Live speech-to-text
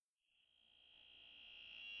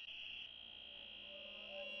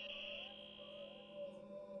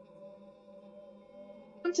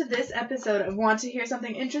Welcome to this episode of Want to Hear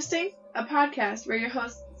Something Interesting? A podcast where your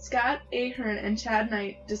hosts Scott Ahern and Chad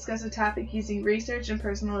Knight discuss a topic using research and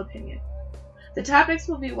personal opinion. The topics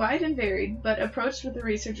will be wide and varied, but approached with a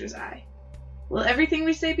researcher's eye. Will everything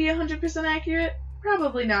we say be 100% accurate?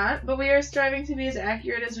 Probably not, but we are striving to be as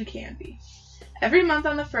accurate as we can be. Every month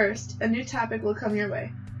on the 1st, a new topic will come your way.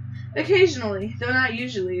 Occasionally, though not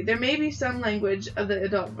usually, there may be some language of the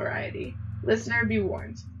adult variety. Listener, be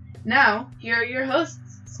warned. Now, here are your hosts,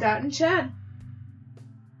 Scott and Chad.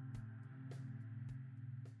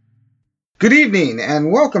 Good evening,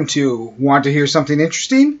 and welcome to Want to Hear Something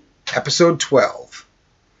Interesting? Episode 12.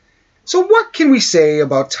 So what can we say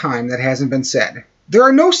about time that hasn't been said? There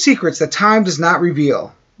are no secrets that time does not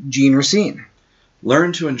reveal. Gene Racine.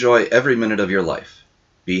 Learn to enjoy every minute of your life.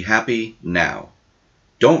 Be happy now.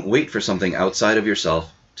 Don't wait for something outside of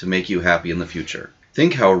yourself to make you happy in the future.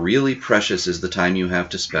 Think how really precious is the time you have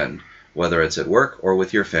to spend, whether it's at work or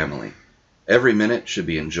with your family. Every minute should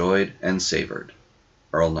be enjoyed and savored.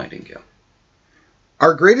 Earl Nightingale.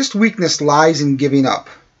 Our greatest weakness lies in giving up.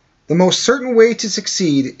 The most certain way to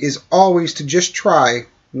succeed is always to just try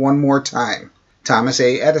one more time. Thomas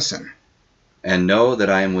A. Edison. And know that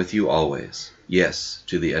I am with you always, yes,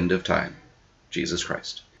 to the end of time. Jesus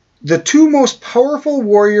Christ. The two most powerful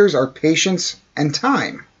warriors are patience and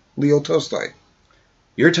time. Leo Tolstoy.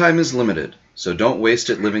 Your time is limited, so don't waste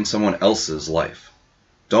it living someone else's life.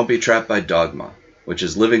 Don't be trapped by dogma, which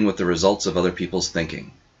is living with the results of other people's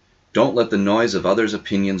thinking. Don't let the noise of others'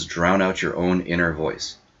 opinions drown out your own inner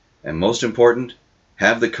voice. And most important,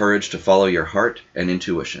 have the courage to follow your heart and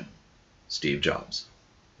intuition. Steve Jobs.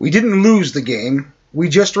 We didn't lose the game. We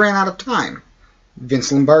just ran out of time.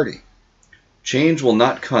 Vince Lombardi. Change will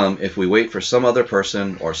not come if we wait for some other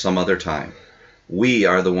person or some other time. We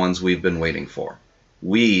are the ones we've been waiting for.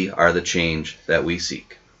 We are the change that we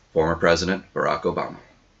seek. Former President Barack Obama.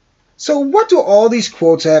 So what do all these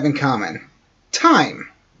quotes have in common? Time.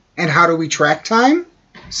 And how do we track time?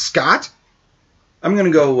 Scott? I'm going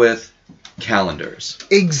to go with calendars.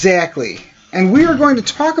 Exactly. And we are going to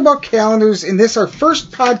talk about calendars in this, our first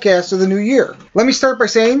podcast of the new year. Let me start by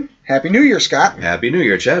saying, Happy New Year, Scott. Happy New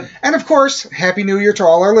Year, Chad. And of course, Happy New Year to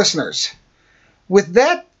all our listeners. With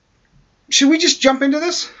that, should we just jump into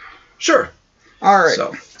this? Sure. All right.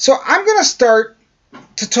 So I'm going to start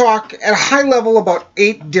to talk at a high level about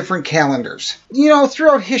 8 different calendars,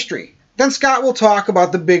 throughout history. Then Scott will talk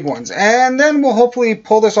about the big ones, and then we'll hopefully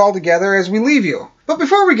pull this all together as we leave you. But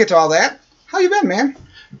before we get to all that, how you been, man?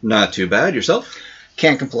 Not too bad. Yourself?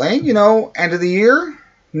 Can't complain. End of the year,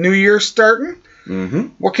 new year starting. Mm-hmm.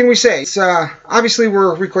 What can we say? It's, obviously,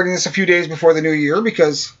 we're recording this a few days before the new year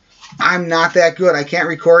because I'm not that good. I can't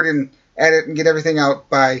record and edit and get everything out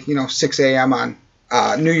by, 6 a.m. on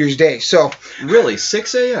New Year's Day. So really,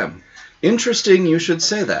 6 a.m.? Interesting you should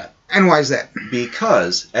say that. And why is that?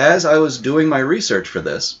 Because as I was doing my research for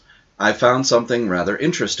this, I found something rather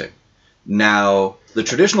interesting. Now, the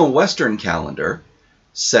traditional Western calendar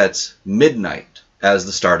sets midnight as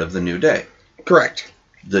the start of the new day. Correct.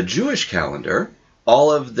 The Jewish calendar,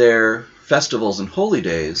 all of their festivals and holy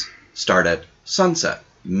days start at sunset.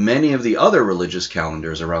 Many of the other religious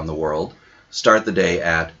calendars around the world start the day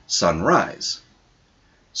at sunrise.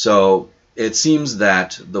 So it seems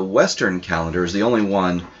that the Western calendar is the only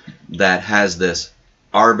one that has this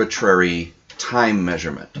arbitrary time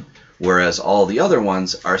measurement, whereas all the other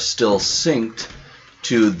ones are still synced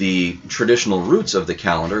to the traditional roots of the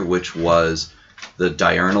calendar, which was the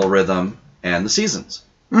diurnal rhythm and the seasons.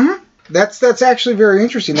 Mm-hmm. That's actually very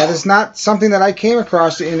interesting. That is not something that I came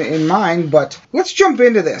across in mine, but let's jump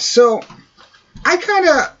into this. So I kind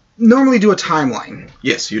of normally do a timeline.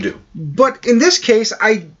 Yes, you do. But in this case,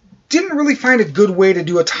 I didn't really find a good way to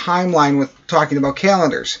do a timeline with talking about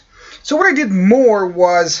calendars. So what I did more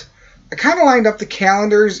was I kind of lined up the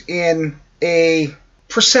calendars in a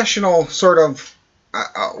processional sort of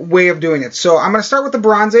way of doing it. So I'm going to start with the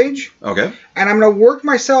Bronze Age. Okay. And I'm going to work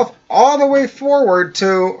myself all the way forward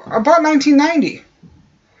to about 1990.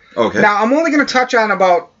 Okay. Now, I'm only going to touch on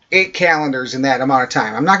about 8 calendars in that amount of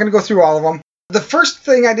time. I'm not going to go through all of them. The first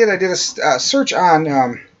thing I did a search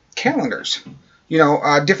on calendars.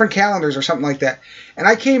 Different calendars or something like that. And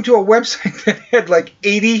I came to a website that had like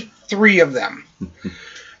 83 of them.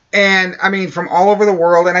 And, from all over the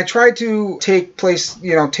world. And I tried to take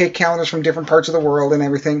calendars from different parts of the world and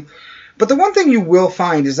everything. But the one thing you will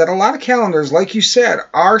find is that a lot of calendars, like you said,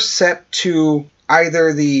 are set to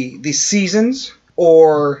either the seasons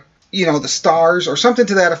or, the stars or something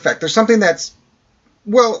to that effect. There's something that's,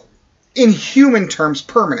 well, in human terms,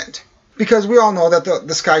 permanent. Because we all know that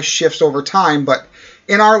the sky shifts over time. But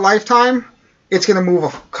in our lifetime, it's going to move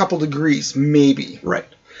a couple degrees, maybe. Right.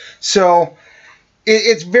 So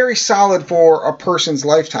it's very solid for a person's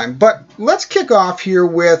lifetime. But let's kick off here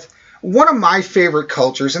with one of my favorite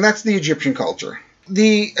cultures, and that's the Egyptian culture.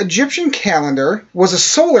 The Egyptian calendar was a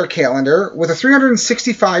solar calendar with a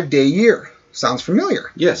 365-day year. Sounds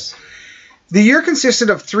familiar? Yes. The year consisted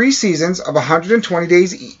of 3 seasons of 120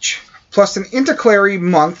 days each, plus an intercalary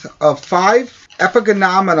month of 5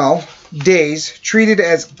 epagonominal days treated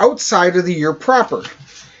as outside of the year proper.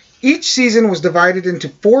 Each season was divided into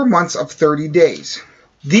 4 months of 30 days.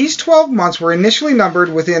 These 12 months were initially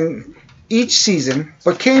numbered within each season,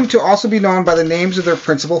 but came to also be known by the names of their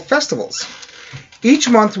principal festivals. Each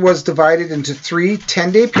month was divided into 3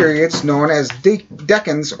 10-day periods known as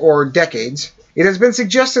decans or decades. It has been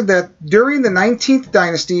suggested that during the 19th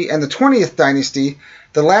dynasty and the 20th dynasty,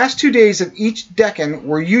 the last 2 days of each decan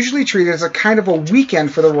were usually treated as a kind of a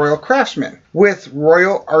weekend for the royal craftsmen, with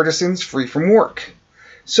royal artisans free from work.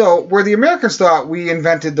 So, where the Americans thought we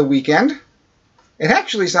invented the weekend, it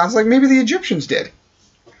actually sounds like maybe the Egyptians did.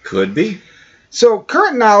 Could be. So,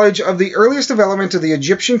 current knowledge of the earliest development of the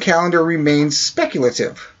Egyptian calendar remains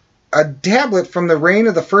speculative. A tablet from the reign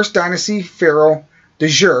of the first dynasty pharaoh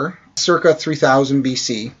Djur, circa 3000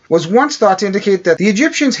 BC, was once thought to indicate that the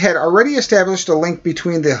Egyptians had already established a link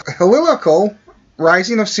between the Heliacal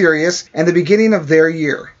rising of Sirius and the beginning of their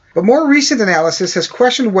year. But more recent analysis has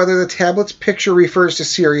questioned whether the tablet's picture refers to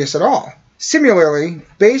Sirius at all. Similarly,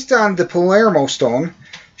 based on the Palermo stone,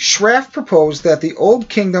 Schraff proposed that the Old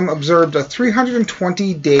Kingdom observed a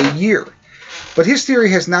 320-day year, but his theory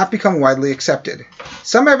has not become widely accepted.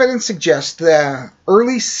 Some evidence suggests the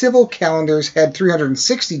early civil calendars had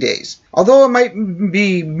 360 days, although it might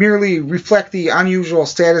be merely reflect the unusual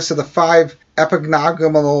status of the 5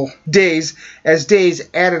 epagonominal days as days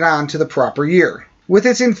added on to the proper year. With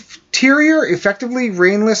its interior effectively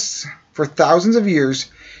rainless for thousands of years,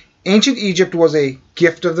 ancient Egypt was a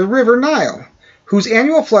gift of the river Nile, whose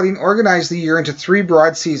annual flooding organized the year into 3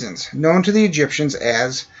 broad seasons, known to the Egyptians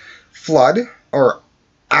as flood, or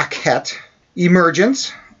akhet,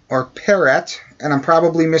 emergence, or peret, and I'm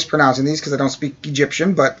probably mispronouncing these because I don't speak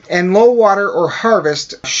Egyptian, and low water or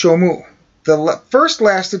harvest, shomu. The first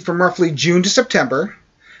lasted from roughly June to September,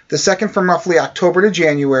 the second from roughly October to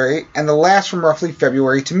January, and the last from roughly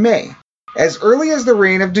February to May. As early as the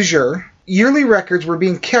reign of Djur, yearly records were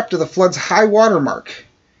being kept of the flood's high water mark.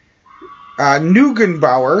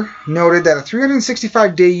 Neugebauer noted that a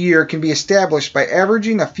 365-day year can be established by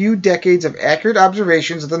averaging a few decades of accurate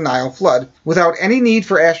observations of the Nile flood without any need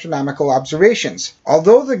for astronomical observations.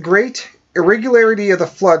 Although the great irregularity of the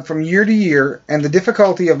flood from year to year and the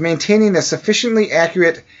difficulty of maintaining a sufficiently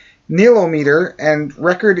accurate Nilometer and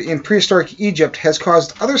record in prehistoric Egypt has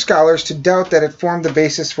caused other scholars to doubt that it formed the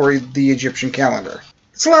basis for the Egyptian calendar.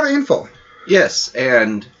 It's a lot of info. Yes,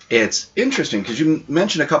 and it's interesting because you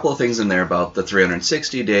mentioned a couple of things in there about the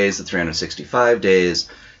 360 days, the 365 days,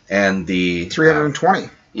 and the 320.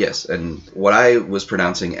 Yes, and what I was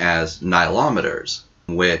pronouncing as Nilometers,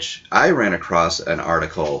 which I ran across an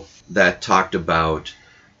article that talked about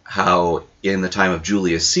how in the time of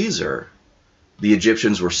Julius Caesar, the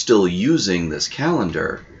Egyptians were still using this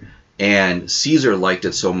calendar, and Caesar liked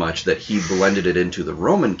it so much that he blended it into the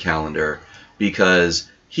Roman calendar because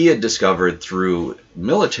he had discovered through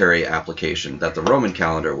military application that the Roman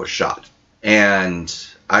calendar was shot. And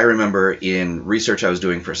I remember in research I was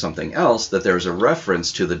doing for something else that there was a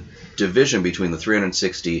reference to the division between the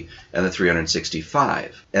 360 and the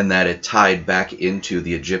 365, and that it tied back into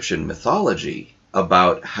the Egyptian mythology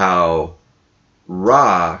about how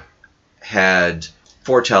Ra had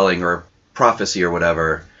foretelling or prophecy or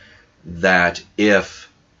whatever that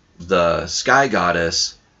if the sky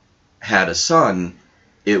goddess had a son,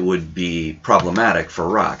 it would be problematic for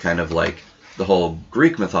Ra, kind of like the whole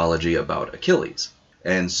Greek mythology about Achilles.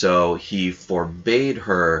 And so he forbade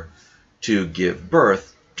her to give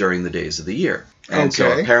birth during the days of the year. And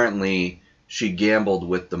so apparently she gambled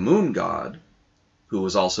with the moon god, who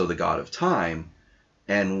was also the god of time,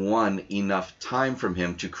 and won enough time from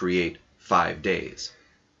him to create 5 days.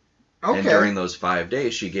 Okay. And during those 5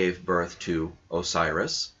 days, she gave birth to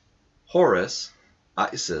Osiris, Horus,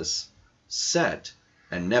 Isis, Set,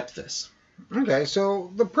 and Nephthys. Okay,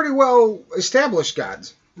 so the pretty well established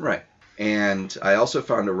gods. Right. And I also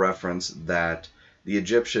found a reference that the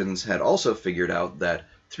Egyptians had also figured out that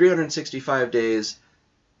 365 days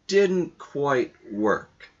didn't quite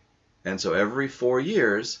work. And so every 4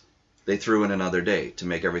 years, they threw in another day to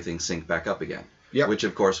make everything sync back up again. Yep. Which,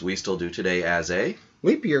 of course, we still do today as a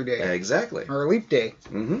leap year day. Exactly. Or a leap day.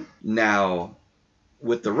 Mm-hmm. Now,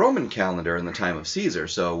 with the Roman calendar in the time of Caesar,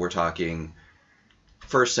 so we're talking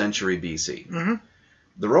 1st century BC,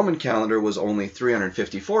 The Roman calendar was only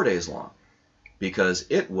 354 days long because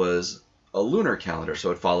it was a lunar calendar,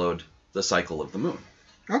 so it followed the cycle of the moon.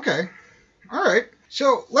 Okay. All right.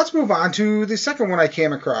 So let's move on to the second one I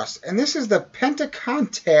came across, and this is the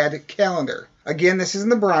Pentacontad calendar. Again, this is in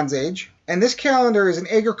the Bronze Age, and this calendar is an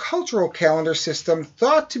agricultural calendar system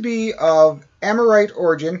thought to be of Amorite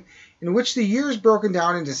origin, in which the year is broken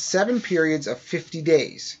down into 7 periods of 50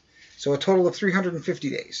 days, so a total of 350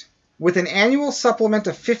 days, with an annual supplement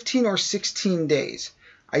of 15 or 16 days,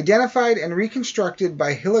 identified and reconstructed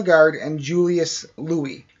by Hilligard and Julius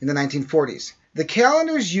Louis in the 1940s. The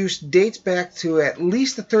calendar's use dates back to at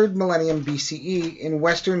least the 3rd millennium BCE in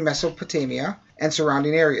western Mesopotamia and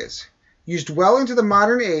surrounding areas. Used well into the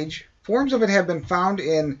modern age, forms of it have been found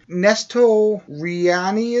in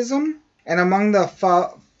Nestorianism and among the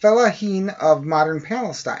Fellahin of modern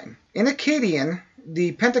Palestine. In Akkadian,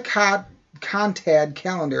 the Pentacontad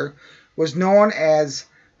calendar was known as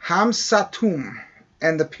Hamsatum,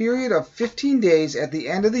 and the period of 15 days at the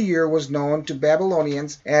end of the year was known to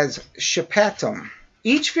Babylonians as Shephatum.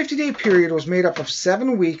 Each 50-day period was made up of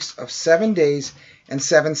 7 weeks of 7 days and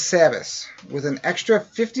 7 Sabbaths, with an extra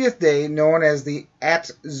 50th day known as the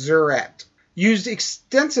Atzeret. Used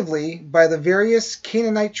extensively by the various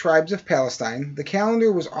Canaanite tribes of Palestine, the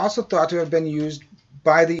calendar was also thought to have been used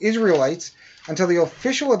by the Israelites until the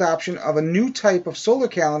official adoption of a new type of solar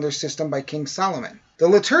calendar system by King Solomon. The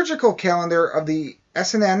liturgical calendar of the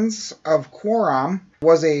Essenes of Qumran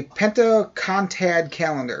was a Pentacontad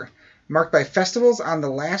calendar, marked by festivals on the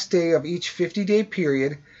last day of each 50-day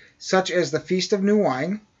period, such as the Feast of New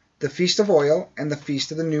Wine, the Feast of Oil, and the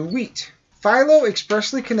Feast of the New Wheat. Philo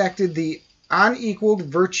expressly connected the unequaled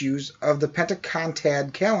virtues of the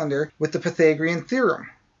Pentacontad calendar with the Pythagorean theorem,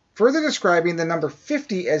 further describing the number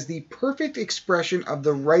 50 as the perfect expression of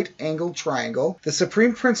the right-angled triangle, the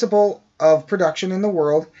supreme principle of production in the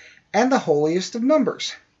world, and the holiest of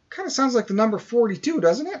numbers. Kind of sounds like the number 42,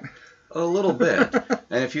 doesn't it? A little bit.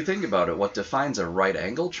 And if you think about it, what defines a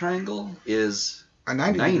right-angled triangle is a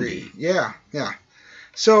 90 degree. Yeah.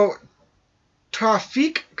 So,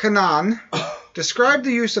 Tawfiq Kanan described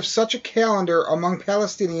the use of such a calendar among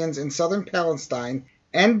Palestinians in southern Palestine,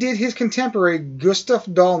 and did his contemporary Gustav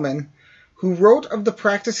Dahlmann, who wrote of the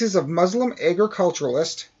practices of Muslim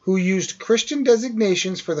agriculturalists who used Christian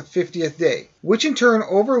designations for the 50th day, which in turn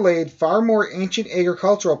overlaid far more ancient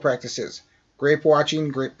agricultural practices, grape watching,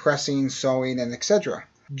 grape pressing, sowing, and etc.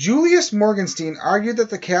 Julius Morgenstern argued that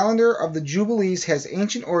the calendar of the Jubilees has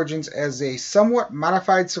ancient origins as a somewhat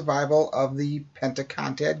modified survival of the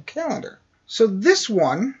Pentacontad calendar. So this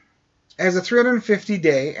one has a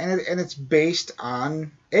 350-day, and it's based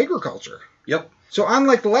on agriculture. Yep. So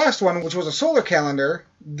unlike the last one, which was a solar calendar,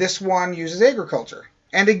 this one uses agriculture.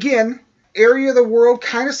 And again, area of the world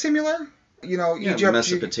kind of similar. Egypt,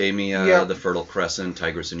 Mesopotamia, the Fertile Crescent,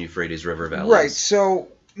 Tigris and Euphrates River valleys. Right, so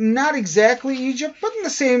not exactly Egypt, but in the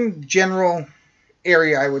same general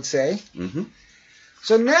area, I would say. Mm-hmm.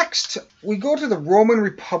 So next, we go to the Roman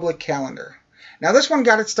Republic calendar. Now this one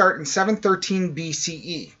got its start in 713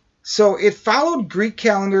 BCE. So it followed Greek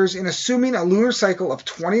calendars in assuming a lunar cycle of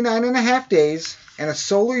 29.5 days and a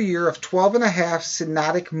solar year of 12.5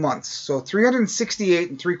 synodic months, so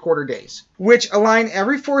 368 3/4 days, which align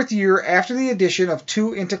every 4th year after the addition of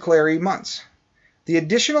 2 intercalary months. The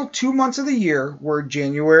additional 2 months of the year were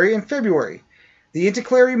January and February. The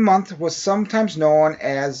intercalary month was sometimes known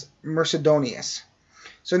as Mercedonius.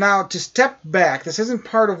 So now to step back, this isn't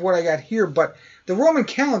part of what I got here, but the Roman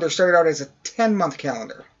calendar started out as a 10-month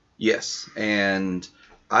calendar. Yes, and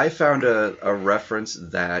I found a reference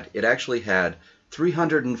that it actually had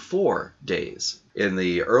 304 days in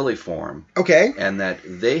the early form. Okay. And that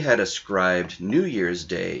they had ascribed New Year's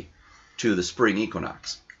Day to the spring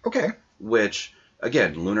equinox. Okay. Which,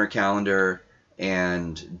 again, lunar calendar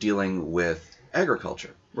and dealing with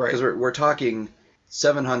agriculture. Right. Because we're talking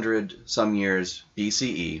 700 some years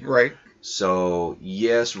BCE. Right. So,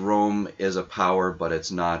 yes, Rome is a power, but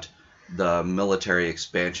it's not the military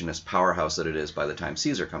expansionist powerhouse that it is by the time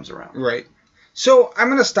Caesar comes around. Right. So I'm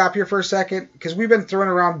going to stop here for a second because we've been throwing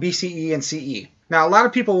around BCE and CE. Now, a lot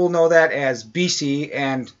of people will know that as BC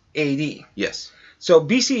and AD. Yes. So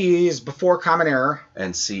BCE is before Common Era.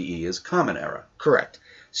 And CE is Common Era. Correct.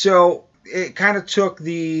 So it kind of took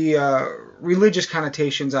the religious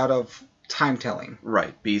connotations out of time telling.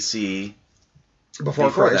 Right. BC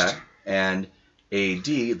before Christ. That, and AD,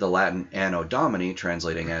 the Latin Anno Domini,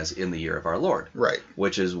 translating as in the year of our Lord. Right.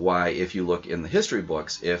 Which is why if you look in the history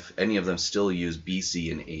books, if any of them still use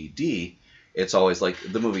BC and AD, it's always like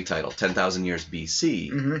the movie title, 10,000 years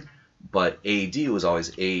BC. Mm-hmm. But AD was always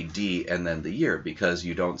AD and then the year, because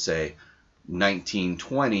you don't say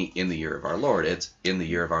 1920 in the year of our Lord. It's in the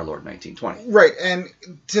year of our Lord 1920. Right, and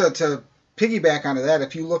to piggyback onto that,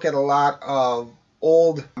 if you look at a lot of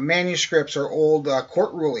old manuscripts or old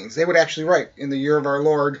court rulings, they would actually write in the year of our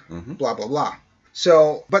Lord, blah, blah, blah.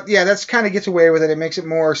 So, but yeah, that's kind of gets away with it. It makes it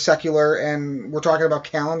more secular, and we're talking about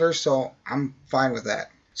calendars, so I'm fine with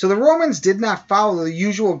that. So the Romans did not follow the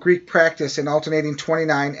usual Greek practice in alternating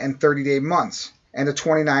 29 and 30-day months, and a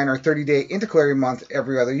 29 or 30-day intercalary month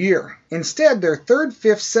every other year. Instead, their 3rd,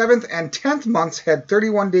 5th, 7th, and 10th months had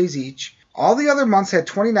 31 days each. All the other months had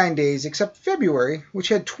 29 days except February, which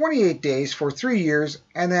had 28 days for 3 years,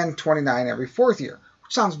 and then 29 every 4th year,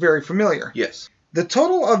 which sounds very familiar. Yes. The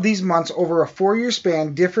total of these months over a 4-year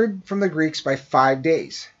span differed from the Greeks by 5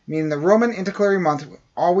 days, meaning the Roman intercalary month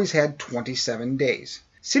always had 27 days.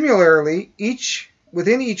 Similarly,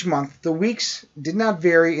 within each month, the weeks did not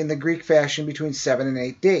vary in the Greek fashion between 7 and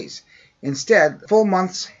 8 days. Instead, full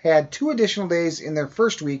months had 2 additional days in their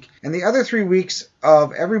first week, and the other 3 weeks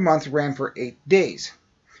of every month ran for 8 days.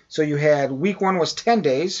 So you had week 1 was 10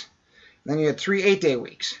 days, and then you had 3 8-day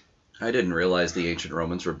weeks. I didn't realize the ancient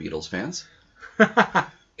Romans were Beatles fans.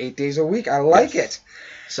 8 days a week, I like it.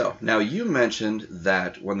 So, now you mentioned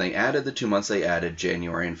that when they added the 2 months, they added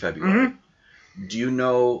January and February. Do you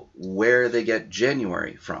know where they get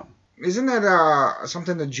January from? Isn't that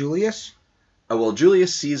something to Julius? Well,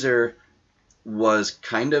 Julius Caesar was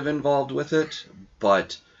kind of involved with it,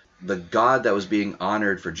 but the god that was being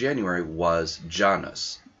honored for January was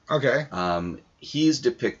Janus. Okay. He's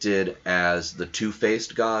depicted as the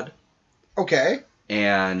two-faced god. Okay.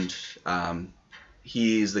 And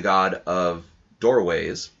he's the god of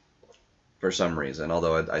doorways for some reason,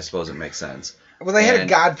 although I suppose it makes sense. Well, they had a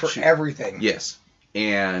god for everything. Yes.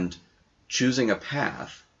 And choosing a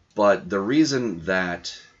path. But the reason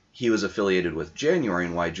that he was affiliated with January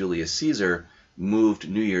and why Julius Caesar moved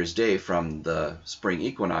New Year's Day from the spring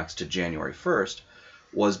equinox to January 1st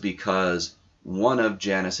was because one of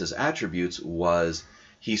Janus's attributes was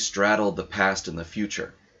he straddled the past and the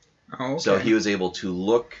future. Oh, okay. So he was able to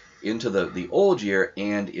look into the old year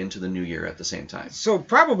and into the new year at the same time. So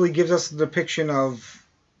probably gives us the depiction of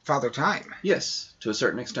Father Time. Yes, to a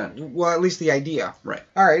certain extent. Well, at least the idea. Right.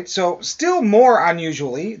 All right, so still more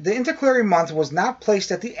unusually, the intercalary month was not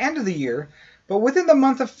placed at the end of the year, but within the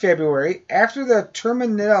month of February after the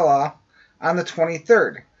Terminilla on the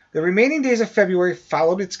 23rd. The remaining days of February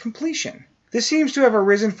followed its completion. This seems to have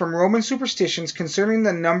arisen from Roman superstitions concerning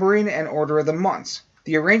the numbering and order of the months.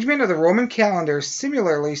 The arrangement of the Roman calendar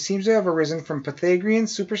similarly seems to have arisen from Pythagorean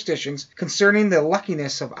superstitions concerning the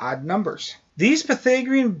luckiness of odd numbers. These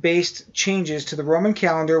Pythagorean-based changes to the Roman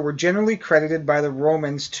calendar were generally credited by the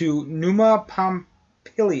Romans to Numa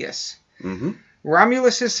Pompilius,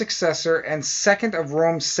 Romulus's successor and second of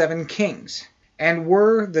Rome's 7 kings, and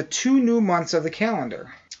were the 2 new months of the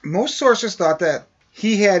calendar. Most sources thought that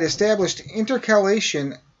he had established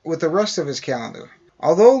intercalation with the rest of his calendar.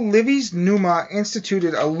 Although Livius Numa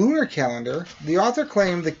instituted a lunar calendar, the author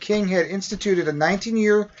claimed the king had instituted a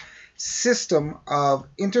 19-year system of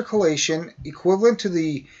intercalation equivalent to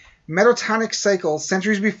the Metotonic cycle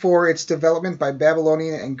centuries before its development by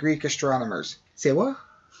Babylonian and Greek astronomers. Say what?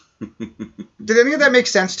 Did any of that make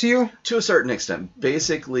sense to you? To a certain extent.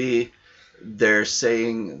 Basically, they're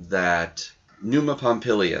saying that Numa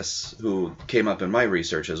Pompilius, who came up in my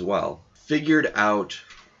research as well, figured out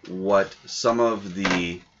what some of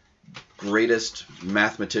the greatest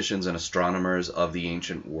mathematicians and astronomers of the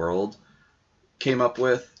ancient world came up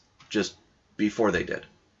with just before they did.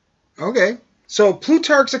 Okay. So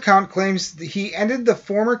Plutarch's account claims that he ended the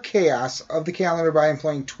former chaos of the calendar by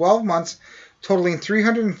employing 12 months totaling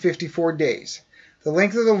 354 days, the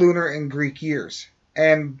length of the lunar and Greek years,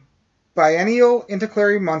 and biennial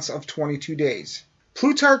intercalary months of 22 days.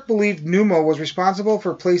 Plutarch believed Numa was responsible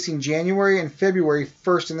for placing January and February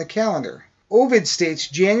first in the calendar. Ovid states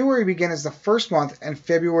January began as the first month and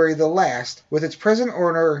February the last, with its present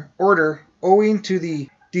order owing to the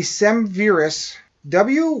decemvirs.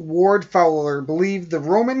 W. Ward Fowler believed the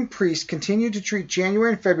Roman priests continued to treat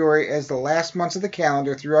January and February as the last months of the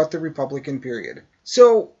calendar throughout the Republican period.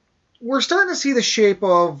 So we're starting to see the shape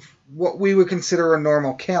of what we would consider a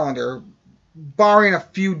normal calendar, barring a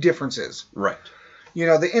few differences. Right. You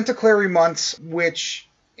know, the intercalary months, which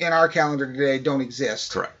in our calendar today don't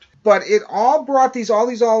exist. Correct. But it all brought these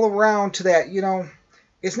all around to that, you know,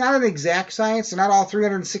 it's not an exact science. They're not all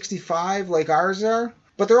 365 like ours are,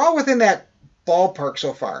 but they're all within that ballpark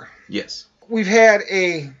so far. Yes. We've had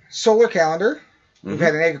a solar calendar, we've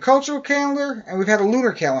had an agricultural calendar, and we've had a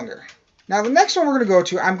lunar calendar. Now, the next one we're going to go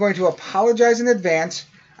to, I'm going to apologize in advance.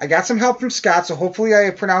 I got some help from Scott, so hopefully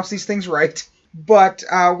I pronounce these things right. But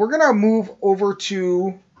we're going to move over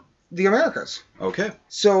to the Americas. Okay.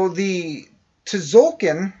 So the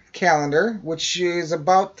Tzolk'in calendar, which is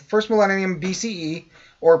about the first millennium BCE,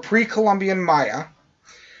 or pre-Columbian Maya.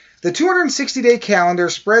 The 260-day calendar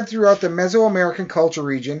spread throughout the Mesoamerican culture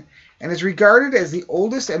region and is regarded as the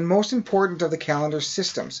oldest and most important of the calendar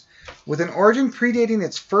systems, with an origin predating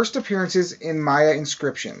its first appearances in Maya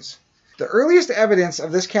inscriptions. The earliest evidence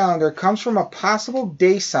of this calendar comes from a possible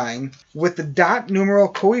day sign with the dot numeral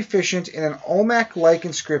coefficient in an Olmec-like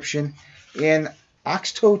inscription in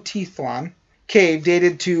Oxtotitlan cave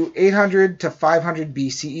dated to 800 to 500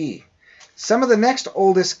 BCE. Some of the next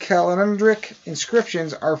oldest calendric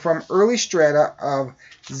inscriptions are from early strata of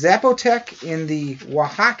Zapotec in the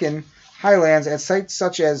Oaxacan highlands at sites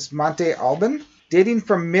such as Monte Alban, dating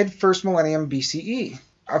from mid-first millennium BCE.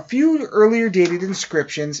 A few earlier dated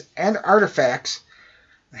inscriptions and artifacts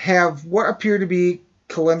have what appear to be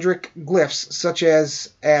calendric glyphs, such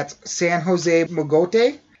as at San Jose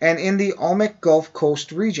Mogote and in the Olmec Gulf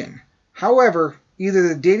Coast region. However, either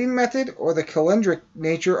the dating method or the calendric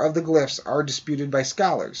nature of the glyphs are disputed by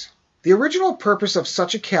scholars. The original purpose of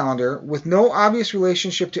such a calendar, with no obvious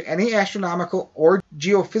relationship to any astronomical or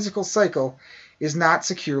geophysical cycle, is not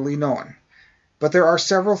securely known. But there are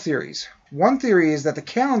several theories. One theory is that the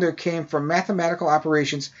calendar came from mathematical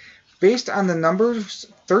operations based on the numbers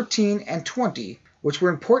 13 and 20, which were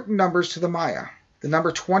important numbers to the Maya. The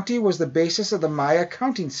number 20 was the basis of the Maya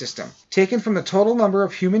counting system, taken from the total number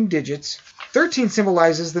of human digits. 13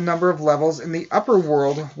 symbolizes the number of levels in the upper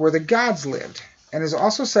world where the gods lived, and is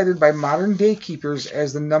also cited by modern-day keepers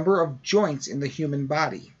as the number of joints in the human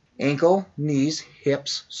body: ankle, knees,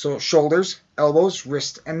 hips, shoulders, elbows,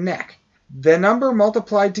 wrist, and neck. The number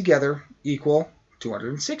multiplied together equal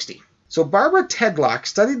 260. So Barbara Tedlock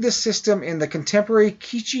studied this system in the contemporary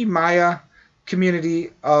Quiche Maya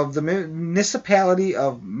community of the municipality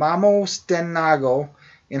of Mamostenango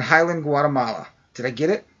in Highland, Guatemala. Did I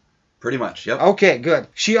get it? Pretty much, yep. Okay, good.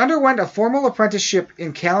 She underwent a formal apprenticeship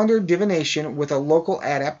in calendar divination with a local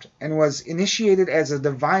adept and was initiated as a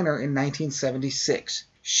diviner in 1976.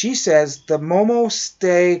 She says the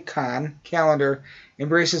Momostecan calendar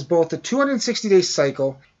embraces both the 260-day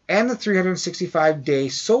cycle and the 365-day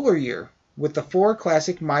solar year, with the 4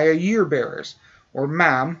 classic Maya year-bearers, or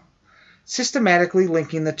MAM, systematically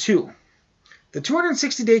linking the two. The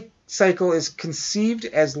 260-day cycle is conceived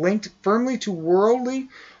as linked firmly to worldly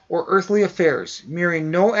or earthly affairs,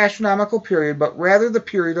 mirroring no astronomical period, but rather the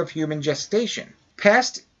period of human gestation.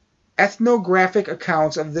 Past ethnographic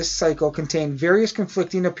accounts of this cycle contain various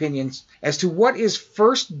conflicting opinions as to what its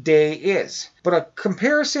first day is, but a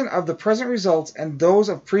comparison of the present results and those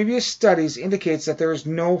of previous studies indicates that there is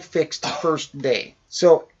no fixed first day.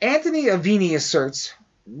 So Anthony Avini asserts,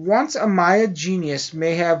 once a Maya genius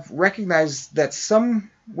may have recognized that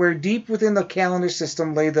somewhere deep within the calendar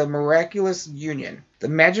system lay the miraculous union, the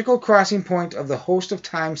magical crossing point of the host of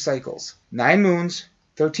time cycles: 9 moons,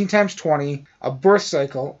 13 times 20, a birth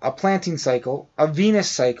cycle, a planting cycle, a Venus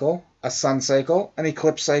cycle, a sun cycle, an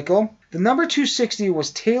eclipse cycle. The number 260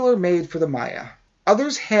 was tailor-made for the Maya.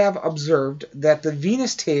 Others have observed that the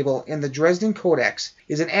Venus table in the Dresden Codex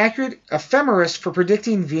is an accurate ephemeris for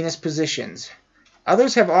predicting Venus positions.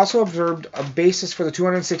 Others have also observed a basis for the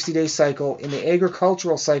 260-day cycle in the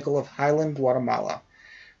agricultural cycle of Highland, Guatemala,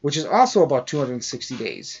 which is also about 260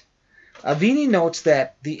 days. Avini notes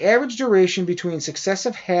that the average duration between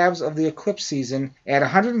successive halves of the eclipse season at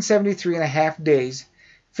 173.5 days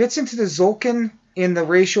fits into the Tzolk'in in the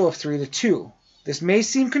ratio of 3 to 2. This may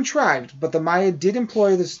seem contrived, but the Maya did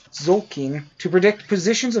employ the Tzolk'in to predict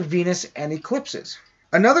positions of Venus and eclipses.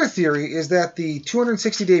 Another theory is that the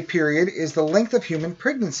 260-day period is the length of human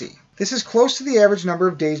pregnancy. This is close to the average number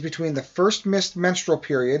of days between the first missed menstrual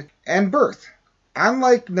period and birth.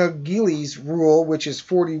 Unlike Nagili's rule, which is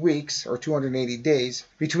 40 weeks, or 280 days,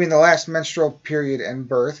 between the last menstrual period and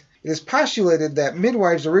birth, it is postulated that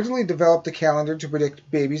midwives originally developed the calendar to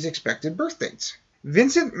predict babies' expected birth dates.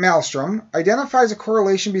 Vincent Malmstrom identifies a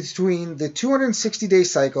correlation between the 260-day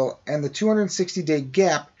cycle and the 260-day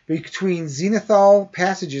gap between zenithal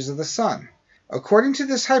passages of the sun. According to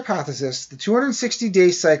this hypothesis, the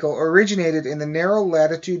 260-day cycle originated in the narrow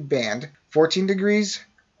latitude band, 14 degrees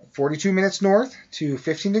 42 minutes north to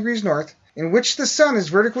 15 degrees north, in which the sun is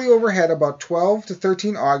vertically overhead about 12 to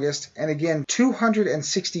 13 August, and again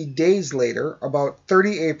 260 days later, about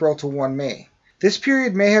 30 April to 1 May. This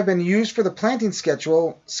period may have been used for the planting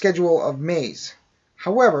schedule of maize.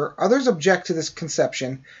 However, others object to this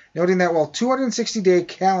conception, noting that while 260-day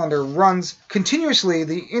calendar runs continuously,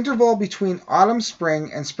 the interval between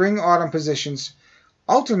autumn-spring and spring-autumn positions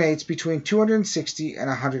alternates between 260 and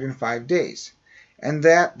 105 days. and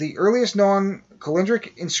that the earliest known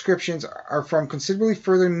calendric inscriptions are from considerably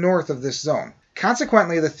further north of this zone.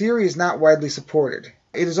 Consequently, the theory is not widely supported.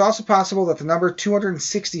 It is also possible that the number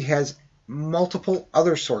 260 has multiple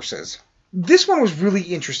other sources. This one was really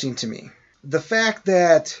interesting to me. The fact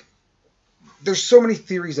that there's so many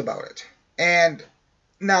theories about it. And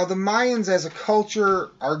now the Mayans as a culture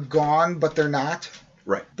are gone, but they're not.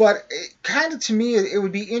 Right. But to me, it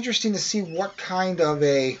would be interesting to see what kind of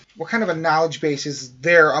a knowledge base is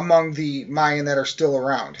there among the Mayan that are still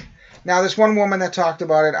around. Now, this one woman that talked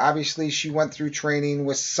about it, obviously she went through training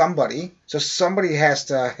with somebody, so somebody has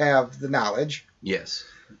to have the knowledge. Yes.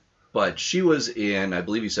 But she was in, I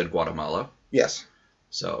believe you said Guatemala. Yes.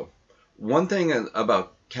 So, one thing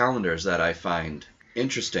about calendars that I find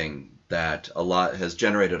interesting that has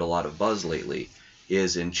generated a lot of buzz lately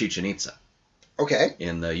is in Chichen Itza. Okay.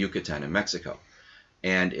 In the Yucatan in Mexico.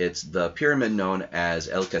 And it's the pyramid known as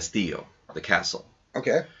El Castillo, the castle.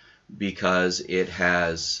 Okay. Because it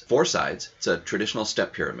has 4 sides. It's a traditional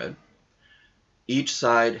step pyramid. Each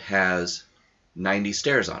side has 90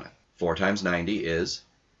 stairs on it. 4 times 90 is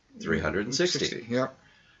 360. Yep.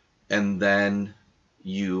 And then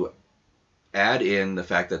you add in the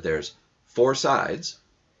fact that there's 4 sides,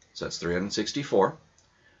 so that's 364.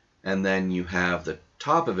 And then you have the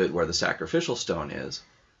top of it where the sacrificial stone is,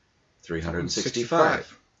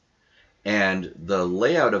 365. And the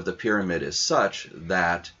layout of the pyramid is such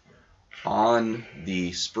that on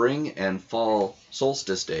the spring and fall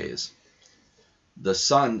solstice days, the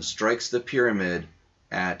sun strikes the pyramid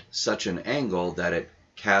at such an angle that it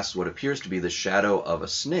casts what appears to be the shadow of a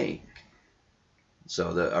snake. So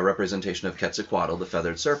a representation of Quetzalcoatl, the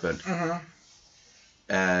feathered serpent. Uh-huh.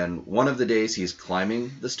 And one of the days he's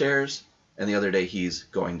climbing the stairs, and the other day he's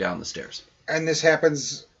going down the stairs. And this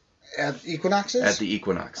happens at equinoxes? At the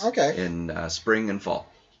equinox. Okay. In spring and fall.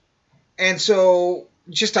 And so,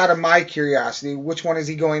 just out of my curiosity, which one is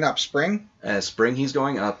he going up? Spring? Spring he's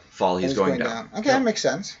going up, fall he's going down. Okay, That makes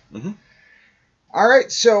sense. Mm-hmm. All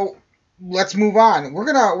right, so let's move on. We're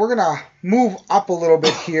gonna move up a little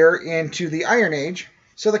bit here into the Iron Age.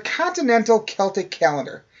 So the Continental Celtic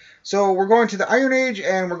Calendar. So we're going to the Iron Age,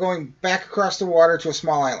 and we're going back across the water to a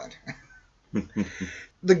small island.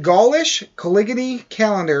 The Gaulish Caligony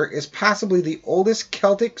calendar is possibly the oldest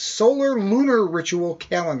Celtic solar-lunar ritual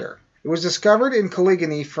calendar. It was discovered in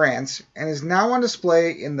Caligony, France, and is now on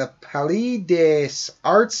display in the Palais des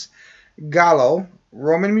Arts Gallo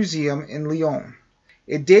Roman Museum in Lyon.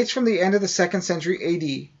 It dates from the end of the 2nd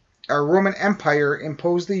century AD. Our Roman Empire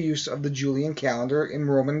imposed the use of the Julian calendar in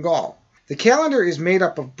Roman Gaul. The calendar is made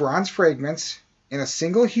up of bronze fragments in a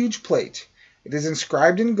single huge plate. It is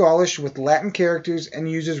inscribed in Gaulish with Latin characters and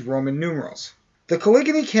uses Roman numerals. The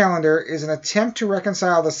Caligony calendar is an attempt to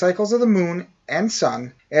reconcile the cycles of the moon and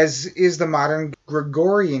sun, as is the modern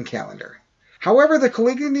Gregorian calendar. However, the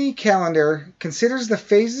Caligony calendar considers the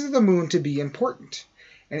phases of the moon to be important,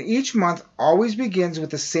 and each month always begins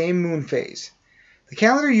with the same moon phase. The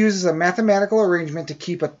calendar uses a mathematical arrangement to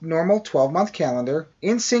keep a normal 12-month calendar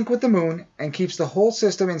in sync with the moon and keeps the whole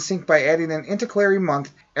system in sync by adding an intercalary month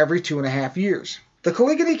every 2.5 years. The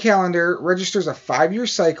Caligony calendar registers a 5-year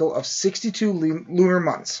cycle of 62 lunar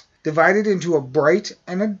months, divided into a bright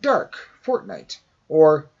and a dark fortnight,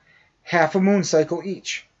 or half a moon cycle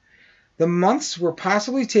each. The months were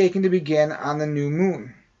possibly taken to begin on the new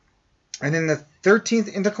moon, and then the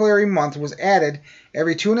 13th intercalary month was added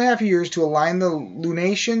every 2.5 years to align the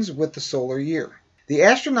lunations with the solar year. The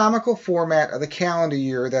astronomical format of the calendar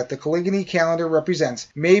year that the Caligony calendar represents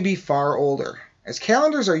may be far older, as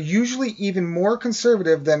calendars are usually even more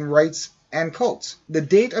conservative than rites and cults. The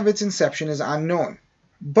date of its inception is unknown,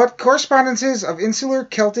 but correspondences of insular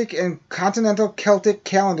Celtic and continental Celtic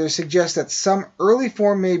calendars suggest that some early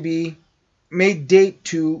form may date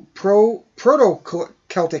to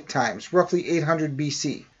Proto-Celtic times, roughly 800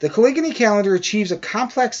 BC. The Caligony calendar achieves a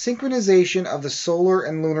complex synchronization of the solar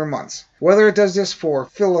and lunar months. Whether it does this for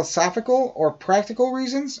philosophical or practical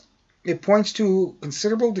reasons, it points to a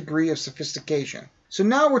considerable degree of sophistication. So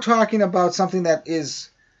now we're talking about something that is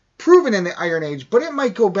proven in the Iron Age, but it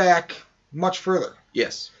might go back much further.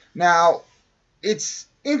 Yes. Now, it's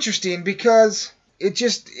interesting because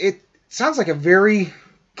it sounds like a very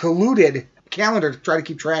colluded calendar to try to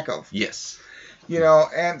keep track of. Yes.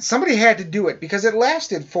 And somebody had to do it because it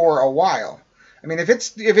lasted for a while. I mean, if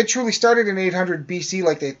it truly started in 800 BC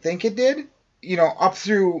like they think it did, up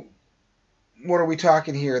through, what are we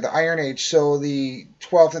talking here? The Iron Age, so the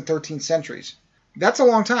 12th and 13th centuries. That's a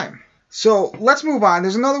long time. So let's move on.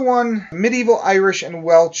 There's another one, medieval Irish and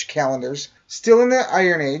Welsh calendars, still in the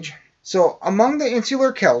Iron Age. So among the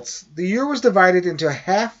insular Celts, the year was divided into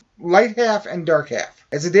half light half and dark half,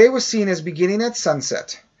 as the day was seen as beginning at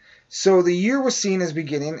sunset. So the year was seen as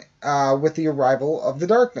beginning with the arrival of the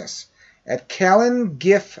darkness. At Callan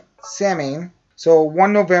Gif Samain, so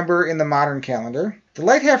 1 November in the modern calendar. The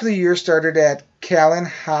light half of the year started at Callan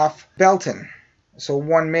Haf Belton, so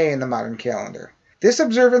 1 May in the modern calendar. This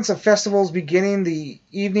observance of festivals beginning the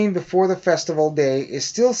evening before the festival day is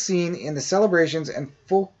still seen in the celebrations and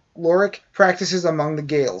folkloric practices among the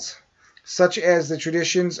Gaels, such as the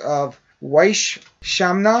traditions of Waish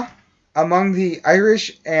Shamna among the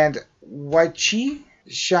Irish and Waichi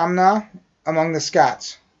Shamna among the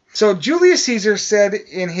Scots. So Julius Caesar said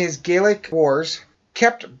in his Gallic Wars,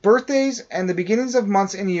 kept birthdays and the beginnings of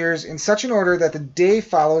months and years in such an order that the day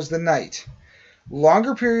follows the night.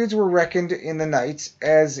 Longer periods were reckoned in the nights,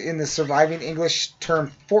 as in the surviving English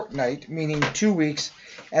term fortnight, meaning 2 weeks,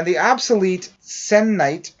 and the obsolete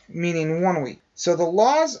sennight, meaning 1 week. So the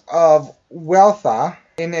laws of Weltha,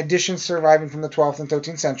 in addition surviving from the 12th and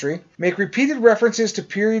 13th century, make repeated references to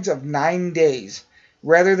periods of 9 days,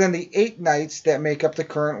 rather than the 8 nights that make up the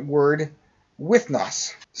current word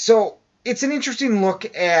Withnos. So it's an interesting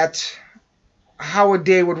look at how a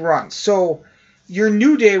day would run. So your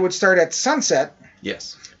new day would start at sunset.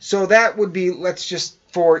 Yes. So that would be, let's just,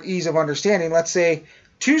 for ease of understanding, let's say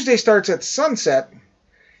Tuesday starts at sunset,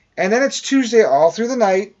 and then it's Tuesday all through the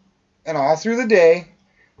night and all through the day,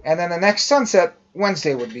 and then the next sunset,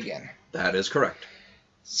 Wednesday would begin. That is correct.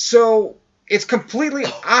 So it's completely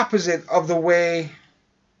opposite of the way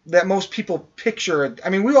that most people picture it. I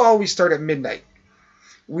mean, we always start at midnight.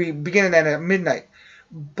 We begin at midnight.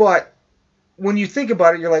 But when you think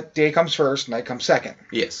about it, you're like, day comes first, night comes second.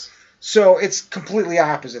 Yes. So it's completely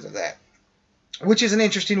opposite of that, which is an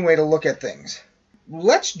interesting way to look at things.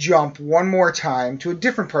 Let's jump one more time to a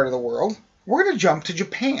different part of the world. We're going to jump to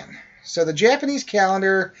Japan. So the Japanese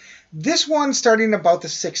calendar, this one starting about the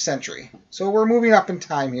 6th century. So we're moving up in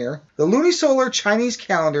time here. The lunisolar Chinese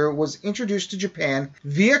calendar was introduced to Japan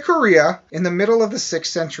via Korea in the middle of the 6th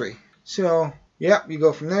century. So, yep, you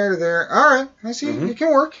go from there to there. All right, I see. It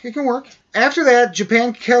can work. It can work. After that,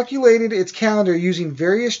 Japan calculated its calendar using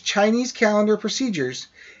various Chinese calendar procedures,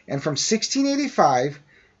 and from 1685,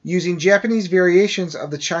 using Japanese variations of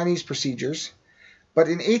the Chinese procedures. But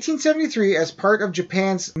in 1873, as part of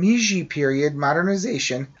Japan's Meiji period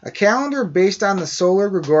modernization, a calendar based on the solar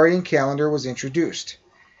Gregorian calendar was introduced.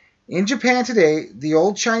 In Japan today, the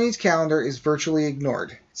old Chinese calendar is virtually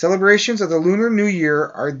ignored. Celebrations of the Lunar New Year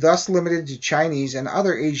are thus limited to Chinese and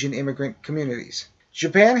other Asian immigrant communities.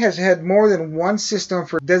 Japan has had more than one system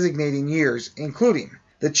for designating years, including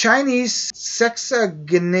the Chinese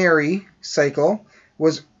sexagenary cycle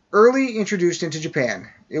was early introduced into Japan.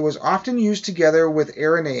 It was often used together with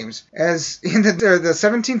era names, as in the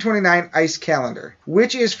 1729 ice calendar,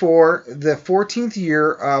 which is for the 14th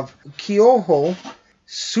year of Kyoho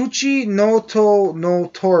Tsuchi no to no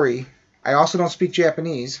Tori. I also don't speak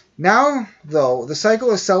Japanese. Now, though, the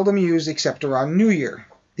cycle is seldom used except around New Year.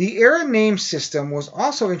 The era name system was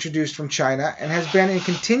also introduced from China and has been in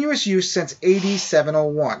continuous use since AD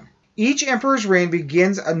 701. Each emperor's reign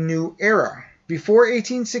begins a new era. Before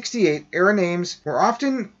 1868, era names were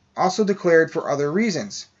often also declared for other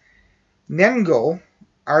reasons. Nengo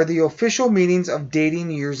are the official meanings of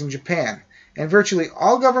dating years in Japan, and virtually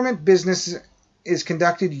all government business is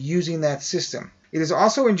conducted using that system. It is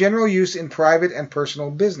also in general use in private and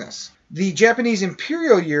personal business. The Japanese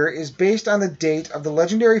imperial year is based on the date of the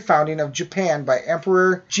legendary founding of Japan by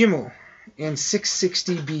Emperor Jimmu in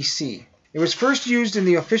 660 BC. It was first used in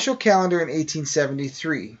the official calendar in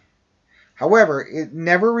 1873. However, it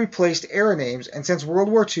never replaced era names, and since World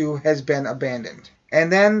War II has been abandoned.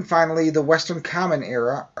 And then, finally, the Western Common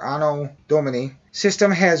Era, Anno Domini,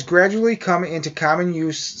 system has gradually come into common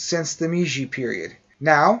use since the Meiji period.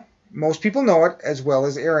 Now, most people know it as well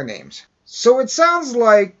as era names. So it sounds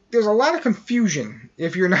like there's a lot of confusion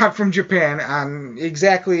if you're not from Japan on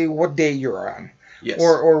exactly what day you're on. Yes.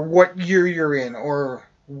 Or what year you're in, or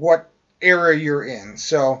what era you're in.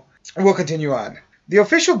 So we'll continue on. The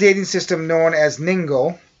official dating system known as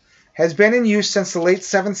Ningo has been in use since the late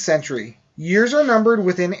 7th century. Years are numbered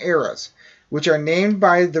within eras, which are named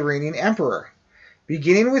by the reigning emperor.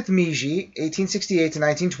 Beginning with Meiji, 1868 to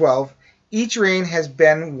 1912, each reign has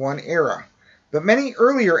been one era. But many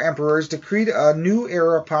earlier emperors decreed a new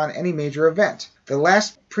era upon any major event. The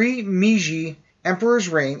last pre-Meiji emperor's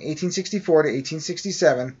reign, 1864 to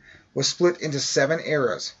 1867, was split into 7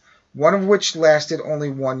 eras, one of which lasted only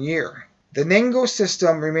 1 year. The Nengo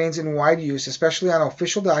system remains in wide use, especially on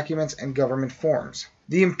official documents and government forms.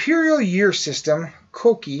 The imperial year system,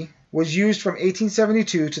 Koki, was used from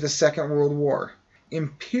 1872 to the Second World War.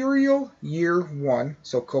 Imperial Year 1,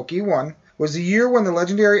 so Koki 1, was the year when the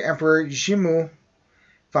legendary Emperor Jimmu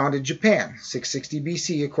founded Japan, 660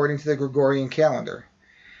 BC according to the Gregorian calendar.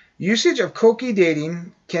 Usage of Koki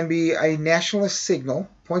dating can be a nationalist signal,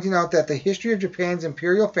 pointing out that the history of Japan's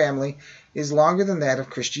imperial family is longer than that of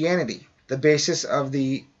Christianity, the basis of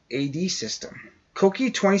the AD system.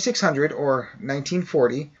 Koki 2600, or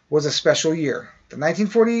 1940, was a special year. The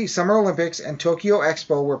 1940 Summer Olympics and Tokyo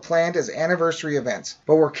Expo were planned as anniversary events,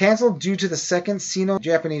 but were canceled due to the Second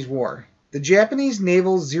Sino-Japanese War. The Japanese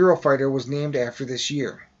naval Zero fighter was named after this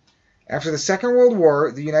year. After the Second World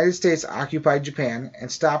War, the United States occupied Japan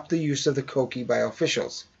and stopped the use of the Koki by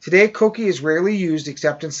officials. Today, Koki is rarely used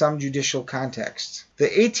except in some judicial contexts. The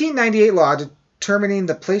 1898 law determining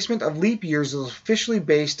the placement of leap years is officially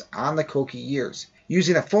based on the Koki years,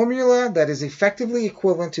 using a formula that is effectively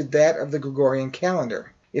equivalent to that of the Gregorian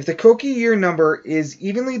calendar. If the Koki year number is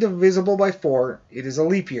evenly divisible by 4, it is a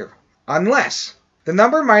leap year, unless the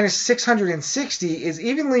number minus 660 is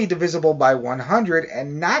evenly divisible by 100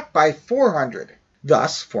 and not by 400.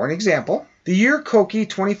 Thus, for an example, the year Koki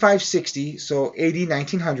 2560, so AD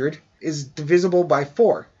 1900, is divisible by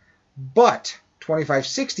 4, but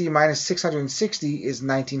 2560 minus 660 is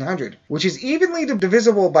 1900, which is evenly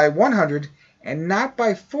divisible by 100 and not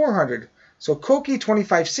by 400, so Koki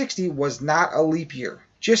 2560 was not a leap year,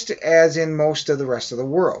 just as in most of the rest of the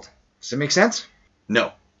world. Does that make sense?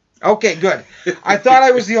 No. Okay, good. I thought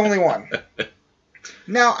I was the only one.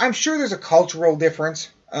 Now, I'm sure there's a cultural difference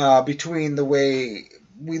between the way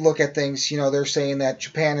we look at things. You know, they're saying that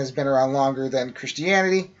Japan has been around longer than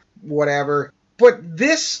Christianity, whatever. But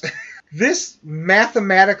this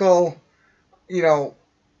mathematical,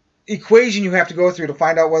 equation you have to go through to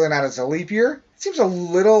find out whether or not it's a leap year, it seems a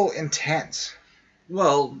little intense.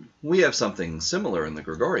 Well, we have something similar in the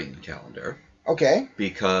Gregorian calendar. Okay.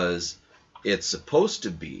 Because it's supposed to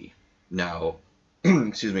be, now,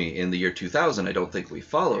 excuse me, in the year 2000, I don't think we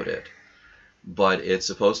followed it, but it's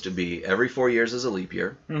supposed to be every 4 years is a leap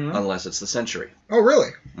year, unless it's the century. Oh, really?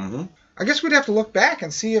 Mm-hmm. I guess we'd have to look back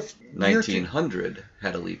and see if 1900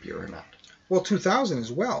 had a leap year or not. Well, 2000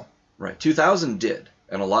 as well. Right, 2000 did,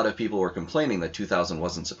 and a lot of people were complaining that 2000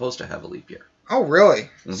 wasn't supposed to have a leap year. Oh, really?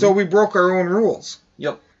 Mm-hmm. So we broke our own rules.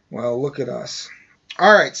 Yep. Well, look at us.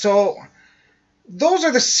 All right, so those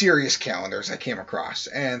are the serious calendars I came across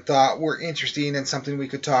and thought were interesting and something we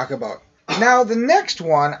could talk about. Now, the next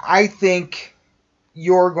one I think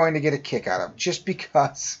you're going to get a kick out of just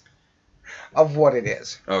because of what it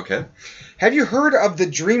is. Okay. Have you heard of the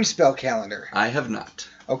Dream Spell calendar? I have not.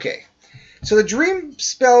 Okay. So the Dream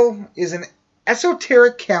Spell is an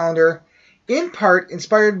esoteric calendar in part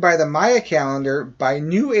inspired by the Maya calendar by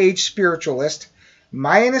New Age spiritualist,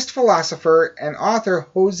 Mayanist philosopher, and author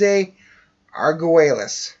Jose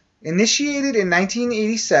Arguelles, initiated in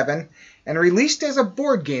 1987 and released as a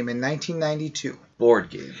board game in 1992. Board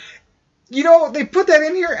game. You know, they put that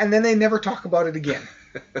in here and then they never talk about it again.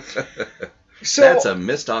 So that's a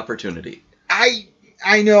missed opportunity.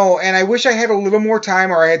 I know, and I wish I had a little more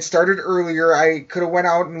time or I had started earlier. I could have went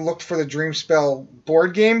out and looked for the Dream Spell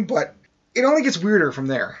board game, but it only gets weirder from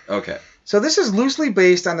there. Okay. So this is loosely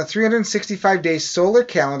based on the 365-day solar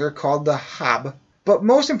calendar called the Hab, but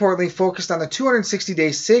most importantly focused on the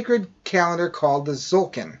 260-day sacred calendar called the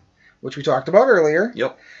Tzolk'in, which we talked about earlier.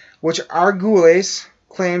 Yep. Which Arguelles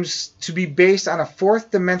claims to be based on a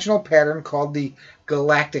fourth dimensional pattern called the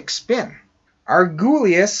galactic spin.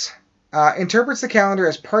 Arguelles interprets the calendar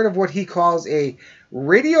as part of what he calls a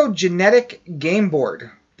radiogenetic game board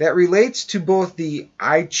that relates to both the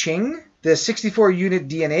I Ching, the 64-unit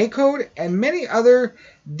DNA code, and many other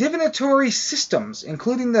divinatory systems,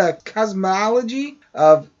 including the cosmology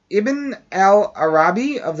of Ibn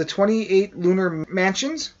al-Arabi of the 28 lunar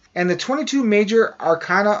mansions and the 22 major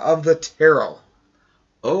arcana of the tarot.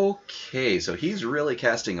 Okay, so he's really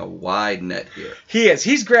casting a wide net here. He is.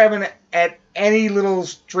 He's grabbing at any little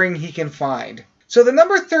string he can find. So the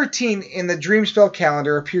number 13 in the Dreamspell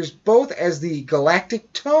calendar appears both as the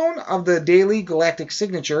galactic tone of the daily galactic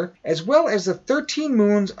signature, as well as the 13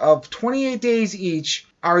 moons of 28 days each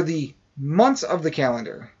are the months of the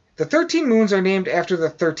calendar. The 13 moons are named after the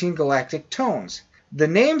 13 galactic tones. The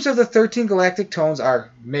names of the 13 galactic tones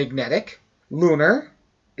are magnetic, lunar,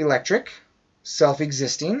 electric,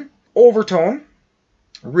 self-existing, overtone,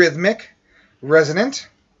 rhythmic, resonant,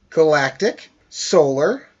 galactic,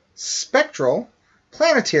 solar, spectral,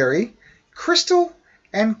 planetary, crystal,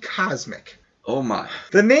 and cosmic. Oh my.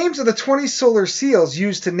 The names of the 20 solar seals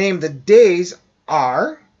used to name the days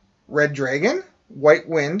are Red Dragon, White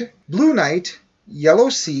Wind, Blue Night, Yellow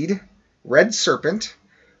Seed, Red Serpent,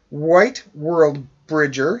 White World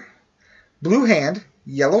Bridger, Blue Hand,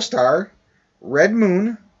 Yellow Star, Red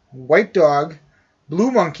Moon, White Dog,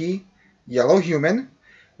 Blue Monkey, Yellow Human,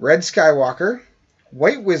 Red Skywalker,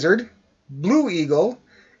 White Wizard, Blue Eagle,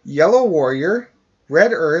 Yellow Warrior,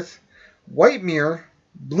 Red Earth, White Mirror,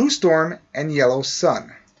 Blue Storm, and Yellow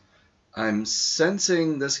Sun. I'm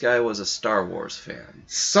sensing this guy was a Star Wars fan.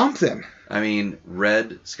 Something. I mean,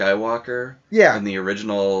 Red Skywalker. Yeah. In the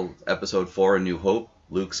original Episode 4, A New Hope,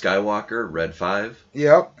 Luke Skywalker, Red 5.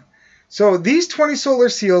 Yep. So these 20 solar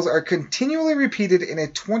seals are continually repeated in a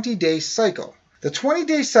 20-day cycle. The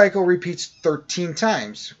 20-day cycle repeats 13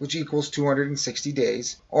 times, which equals 260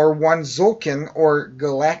 days, or one Zolkin, or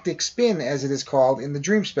galactic spin as it is called in the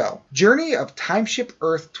Dreamspell. Journey of Timeship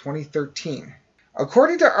Earth 2013.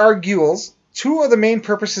 According to Arguels, two of the main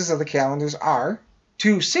purposes of the calendars are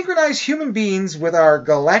to synchronize human beings with our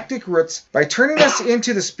galactic roots by turning us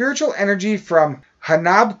into the spiritual energy from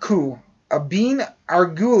Hanab-Ku, a being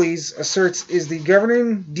Arguelles asserts is the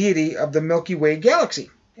governing deity of the Milky Way galaxy.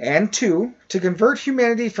 And two, to convert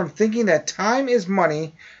humanity from thinking that time is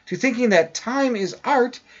money to thinking that time is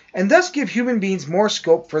art, and thus give human beings more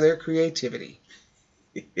scope for their creativity.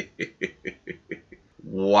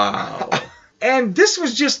 Wow. And this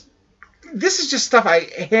is just stuff I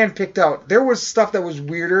handpicked out. There was stuff that was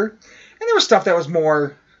weirder, and there was stuff that was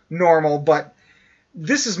more normal, but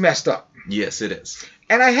this is messed up. Yes, it is.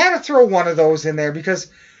 And I had to throw one of those in there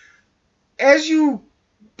because as you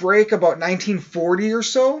break about 1940 or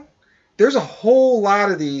so, there's a whole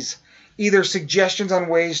lot of these either suggestions on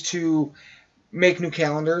ways to make new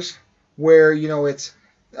calendars where, it's,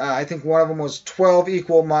 I think one of them was 12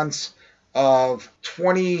 equal months of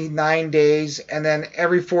 29 days, and then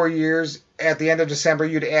every 4 years at the end of December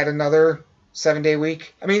you'd add another 7-day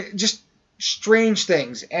week. I mean, just strange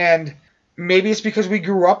things. And maybe it's because we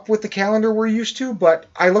grew up with the calendar we're used to, but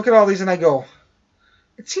I look at all these and I go,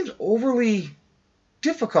 it seems overly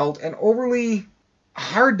difficult and overly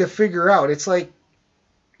hard to figure out. It's like,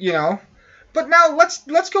 But now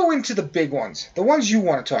let's go into the big ones, the ones you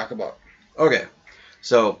want to talk about. Okay,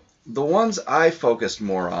 so the ones I focused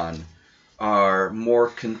more on are more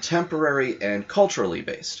contemporary and culturally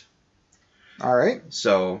based. All right.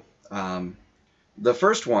 So the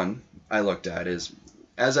first one I looked at is,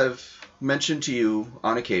 as I've mentioned to you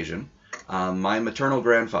on occasion, my maternal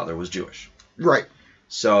grandfather was Jewish. Right.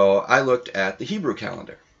 So I looked at the Hebrew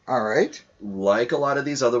calendar. All right. Like a lot of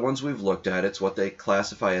these other ones we've looked at, it's what they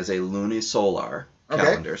classify as a lunisolar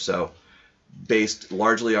calendar. So based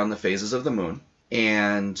largely on the phases of the moon.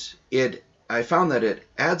 And I found that it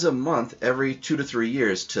adds a month every 2 to 3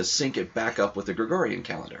 years to sync it back up with the Gregorian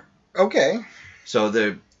calendar. Okay.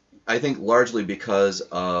 So I think largely because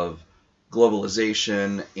of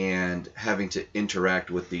globalization and having to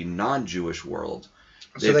interact with the non-Jewish world,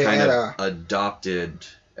 they've kind of adopted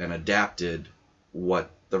and adapted what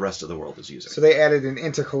the rest of the world is using. So they added an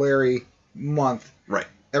intercalary month. Right.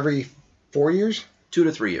 Every 4 years? 2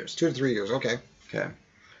 to 3 years. 2 to 3 years, okay. Okay.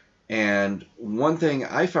 And one thing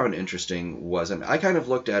I found interesting was, and I kind of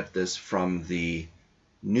looked at this from the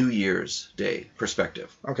New Year's Day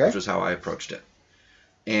perspective, okay, which was how I approached it.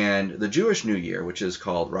 And the Jewish New Year, which is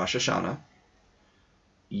called Rosh Hashanah,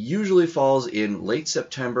 usually falls in late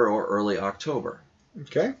September or early October.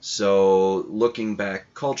 Okay. So looking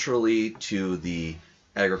back culturally to the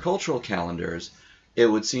agricultural calendars, it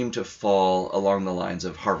would seem to fall along the lines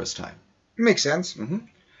of harvest time. Makes sense. Mm-hmm.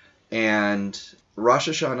 And Rosh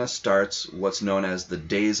Hashanah starts what's known as the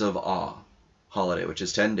Days of Awe holiday, which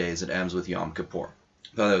is 10 days. It ends with Yom Kippur.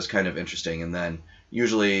 I thought that was kind of interesting. And then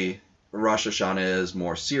usually Rosh Hashanah is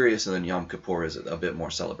more serious, and then Yom Kippur is a bit more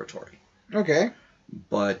celebratory. Okay.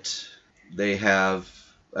 But they have,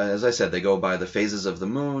 as I said, they go by the phases of the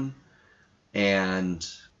moon, and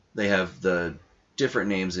they have the different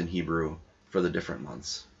names in Hebrew for the different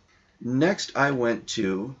months. Next, I went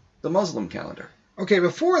to the Muslim calendar. Okay,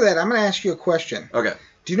 before that, I'm going to ask you a question. Okay.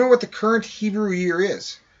 Do you know what the current Hebrew year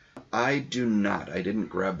is? I do not. I didn't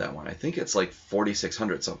grab that one. I think it's like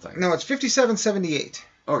 4,600 something. No, it's 5778.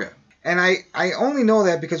 Okay. And I only know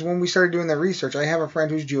that because when we started doing the research, I have a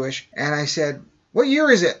friend who's Jewish, and I said, what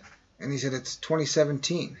year is it? And he said, it's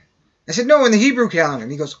 2017. I said, no, in the Hebrew calendar.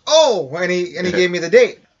 And he goes, oh, and he gave me the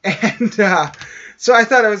date. And so I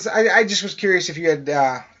thought I just was curious if you had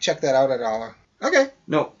checked that out at all. Okay.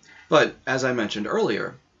 No, but as I mentioned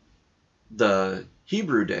earlier, the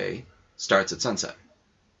Hebrew day starts at sunset.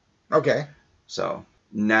 Okay. So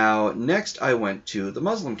now next I went to the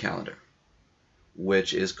Muslim calendar,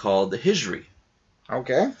 which is called the Hijri.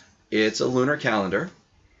 Okay. It's a lunar calendar,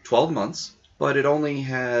 12 months, but it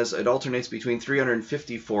alternates between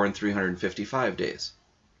 354 and 355 days.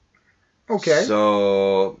 Okay.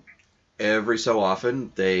 So every so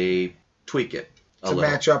often they tweak it a To little.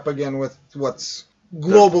 match up again with what's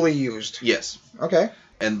globally used. Yes. Okay.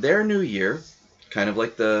 And their new year, kind of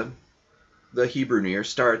like the Hebrew New Year,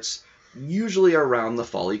 starts usually around the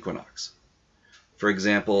fall equinox. For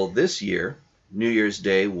example, this year, New Year's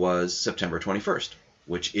Day was September 21st,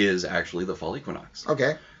 which is actually the fall equinox.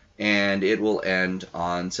 Okay. And it will end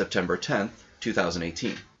on September 10th,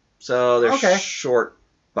 2018. So they're Okay. short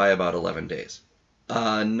by about 11 days.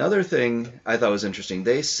 Another thing I thought was interesting,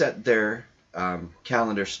 they set their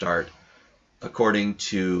calendar start according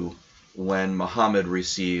to when Muhammad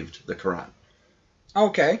received the Quran.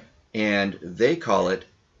 Okay. And they call it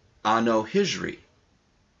Anno Hijri.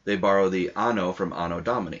 They borrow the Anno from Anno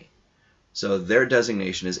Domini. So their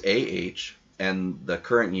designation is AH, and the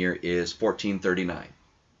current year is 1439.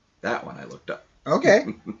 That one I looked up. Okay.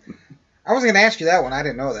 I wasn't going to ask you that one. I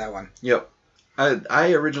didn't know that one. Yep.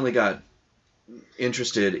 I originally got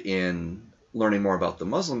interested in learning more about the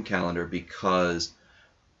Muslim calendar because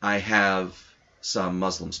I have some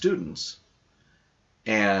Muslim students,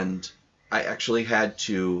 and I actually had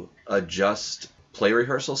to adjust play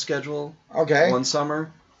rehearsal schedule Okay. one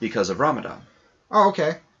summer because of Ramadan. Oh,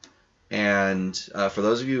 okay. And for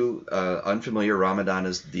those of you unfamiliar, Ramadan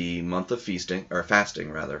is the month of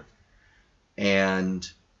fasting rather. And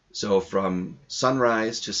so from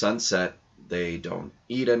sunrise to sunset, they don't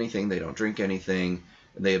eat anything, they don't drink anything,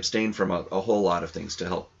 and they abstain from a whole lot of things to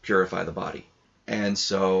help purify the body. And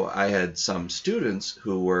so I had some students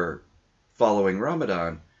who were following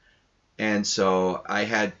Ramadan, and so I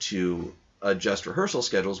had to adjust rehearsal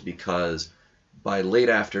schedules because by late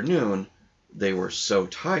afternoon, they were so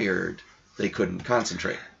tired they couldn't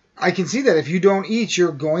concentrate. I can see that if you don't eat,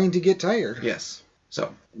 you're going to get tired. Yes.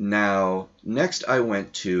 So now, next I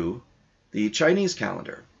went to the Chinese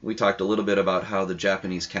calendar. We talked a little bit about how the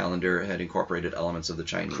Japanese calendar had incorporated elements of the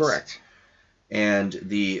Chinese. Correct. And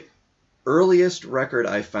the earliest record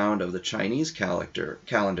I found of the Chinese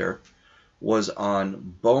calendar was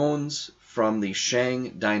on bones from the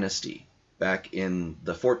Shang dynasty back in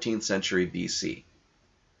the 14th century BC.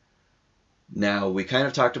 Now, we kind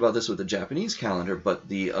of talked about this with the Japanese calendar, but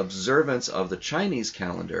the observance of the Chinese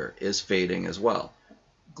calendar is fading as well.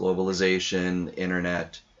 Globalization,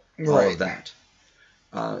 internet, all Right. of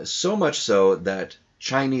that. So much so that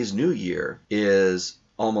Chinese New Year is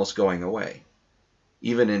almost going away.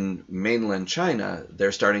 Even in mainland China,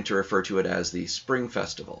 they're starting to refer to it as the Spring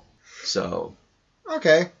Festival. So,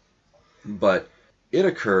 Okay. but it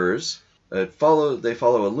occurs, they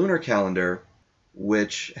follow a lunar calendar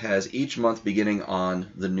which has each month beginning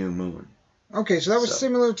on the new moon. Okay, so that was So-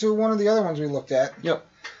 similar to one of the other ones we looked at. Yep.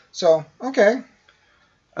 So, okay.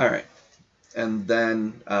 All right. And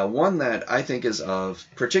then one that I think is of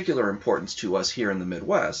particular importance to us here in the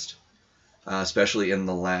Midwest, especially in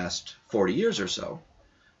the last 40 years or so,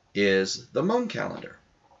 is the Hmong calendar.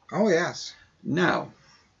 Oh, yes. Now,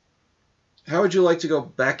 how would you like to go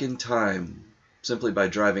back in time simply by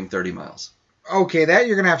driving 30 miles? Okay, that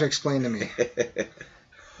you're going to have to explain to me.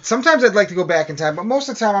 Sometimes I'd like to go back in time, but most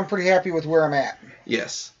of the time I'm pretty happy with where I'm at.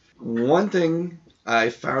 Yes. One thing I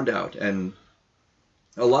found out, and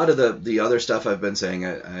a lot of the other stuff I've been saying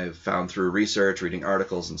I've found through research, reading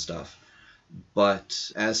articles and stuff.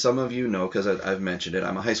 But as some of you know, because I've mentioned it,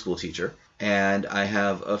 I'm a high school teacher, and I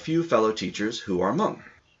have a few fellow teachers who are Hmong,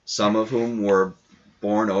 some of whom were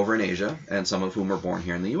born over in Asia, and some of whom were born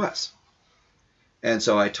here in the U.S. And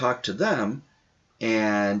so I talked to them,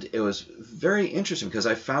 and it was very interesting because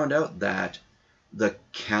I found out that the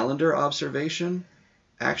calendar observation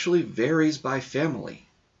actually varies by family.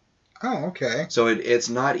 Oh, okay. So it's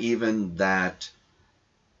not even that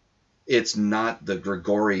it's not the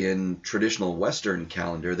Gregorian traditional Western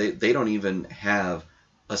calendar. They don't even have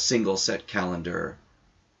a single set calendar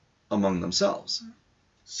among themselves.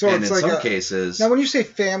 So and it's in like some cases, Now, when you say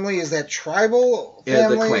family, is that tribal Yeah,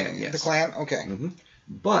 the family? clan, yes. The clan, okay.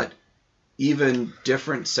 but even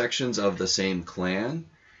different sections of the same clan,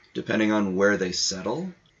 depending on where they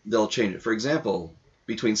settle, they'll change it. For example,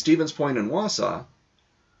 between Stevens Point and Wausau,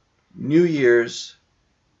 New Year's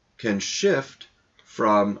can shift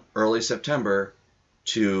from early September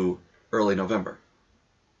to early November.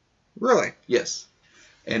 Really? Yes.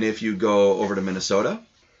 And if you go over to Minnesota,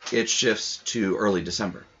 it shifts to early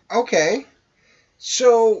December. Okay.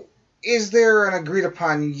 So, is there an agreed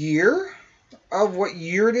upon year of what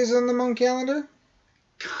year it is on the Hmong calendar?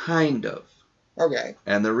 Kind of. Okay.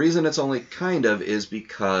 And the reason it's only kind of is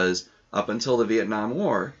because up until the Vietnam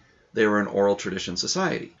War, they were an oral tradition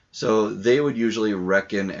society. So they would usually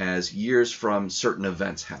reckon as years from certain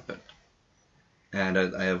events happened. And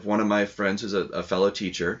I have one of my friends who's a fellow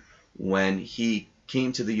teacher. When he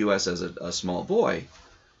came to the U.S. as a small boy,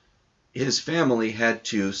 his family had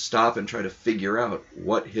to stop and try to figure out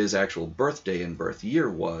what his actual birthday and birth year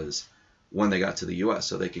was when they got to the U.S.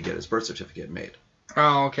 so they could get his birth certificate made.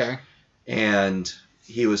 Oh, okay. And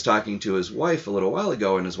he was talking to his wife a little while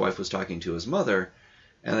ago, and his wife was talking to his mother,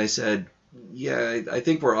 and they said, yeah, I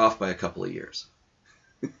think we're off by a couple of years.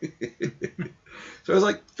 So I was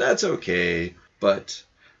like, that's okay, but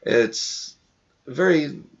it's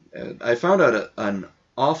very... I found out an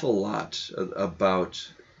awful lot about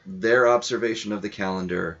their observation of the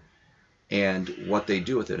calendar and what they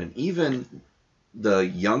do with it. And even the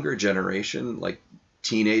younger generation, like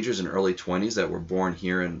teenagers and early 20s that were born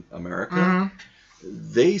here in America,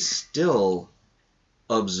 they still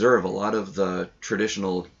observe a lot of the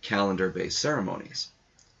traditional calendar-based ceremonies.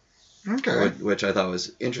 Okay. Which I thought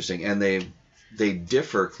was interesting. And they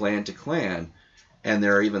differ clan to clan. And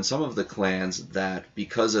there are even some of the clans that,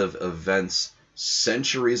 because of events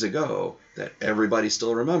centuries ago that everybody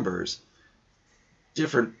still remembers,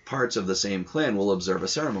 different parts of the same clan will observe a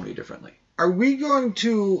ceremony differently. Are we going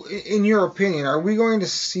to, in your opinion, are we going to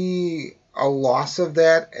see a loss of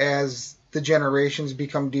that as the generations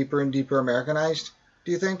become deeper and deeper Americanized,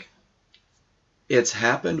 do you think? It's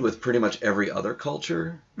happened with pretty much every other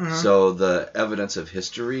culture. So the evidence of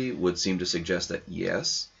history would seem to suggest that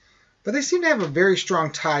yes. But they seem to have a very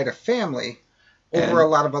strong tie to family over a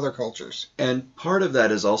lot of other cultures. And part of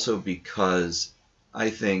that is also because I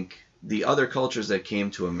think the other cultures that came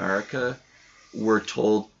to America were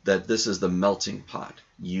told that this is the melting pot.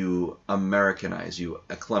 You Americanize, you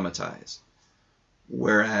acclimatize.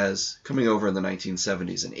 Whereas coming over in the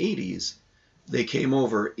 1970s and 80s, they came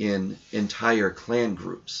over in entire clan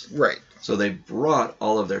groups. Right. So they brought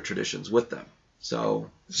all of their traditions with them. So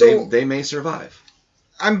they may survive.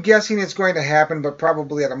 I'm guessing it's going to happen, but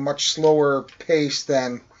probably at a much slower pace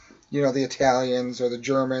than, the Italians or the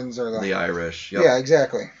Germans or the Irish. Yep. Yeah,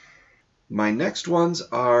 exactly. My next ones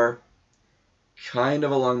are kind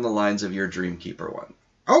of along the lines of your Dreamkeeper one.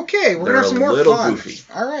 Okay, we're going to have some more fun. They're a little goofy.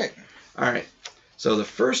 All right. So the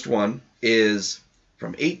first one is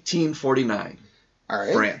from 1849,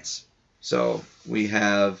 France. So we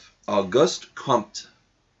have Auguste Comte,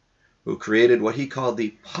 who created what he called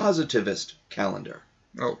the Positivist calendar.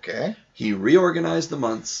 Okay. He reorganized the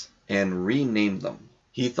months and renamed them.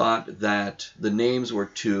 He thought that the names were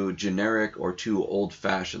too generic or too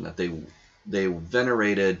old-fashioned, that they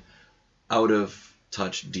venerated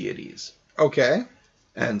out-of-touch deities. Okay.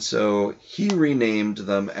 And so he renamed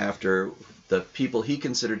them after the people he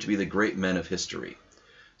considered to be the great men of history.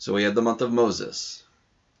 So we had the month of Moses,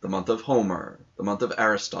 the month of Homer, the month of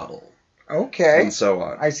Aristotle. Okay. And so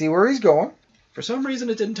on. I see where he's going. For some reason,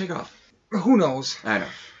 it didn't take off. Who knows? I know.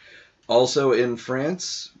 Also in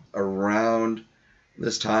France, around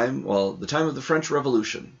this time, the time of the French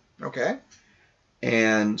Revolution. Okay.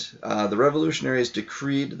 And the revolutionaries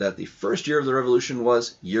decreed that the first year of the revolution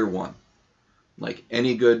was year one. Like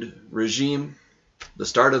any good regime, the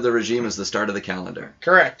start of the regime is the start of the calendar.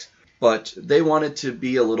 Correct. But they wanted to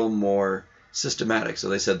be a little more systematic, so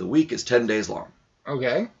they said the week is 10 days long.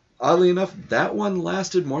 Okay. Oddly enough, that one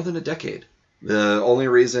lasted more than a decade. The only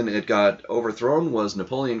reason it got overthrown was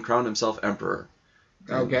Napoleon crowned himself emperor.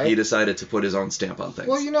 Okay. He decided to put his own stamp on things.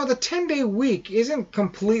 Well, the 10-day week isn't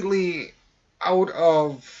completely out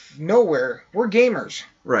of nowhere. We're gamers.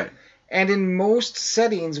 Right. And in most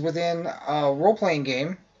settings within a role-playing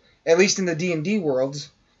game, at least in the D&D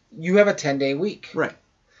worlds, you have a 10-day week. Right.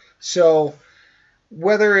 So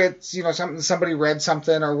whether it's, somebody read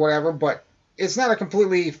something or whatever, but it's not a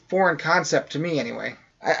completely foreign concept to me anyway.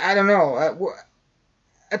 I don't know.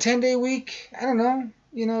 A 10-day week, I don't know.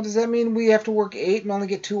 Does that mean we have to work 8 and only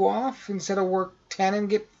get 2 off instead of work 10 and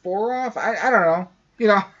get 4 off? I don't know.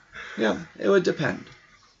 Yeah, it would depend.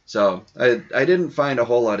 So I didn't find a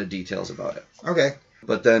whole lot of details about it. Okay.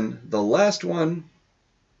 But then the last one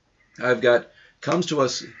I've got comes to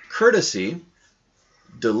us courtesy,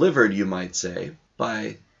 delivered you might say,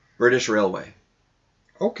 by British Railway.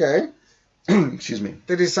 Okay. Excuse me.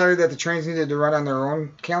 They decided that the trains needed to run on their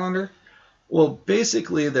own calendar? Well,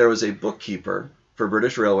 basically there was a bookkeeper for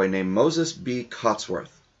British Railway named Moses B. Cotsworth.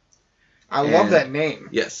 I love that name.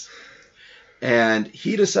 Yes. And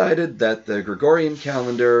he decided that the Gregorian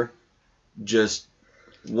calendar just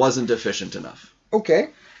wasn't efficient enough. Okay.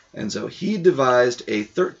 And so he devised a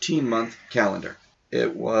 13-month calendar.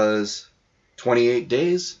 It was 28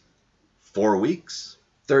 days, 4 weeks,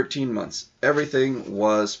 13 months. Everything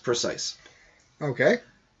was precise. Okay.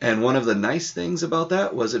 And one of the nice things about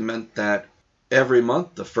that was it meant that every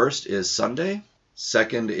month, the first is Sunday,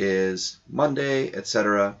 second is Monday,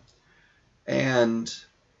 etc. And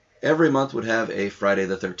every month would have a Friday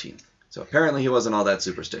the 13th. So apparently he wasn't all that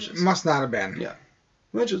superstitious. Must not have been. Yeah.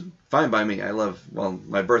 Which is fine by me.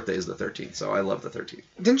 My birthday is the 13th, so I love the 13th.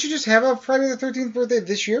 Didn't you just have a Friday the 13th birthday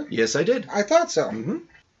this year? Yes, I did. I thought so. Mm-hmm.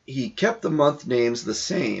 He kept the month names the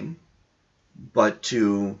same, but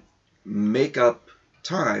to make up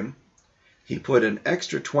time, he put an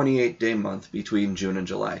extra 28-day month between June and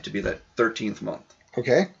July to be that 13th month.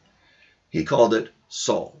 Okay. He called it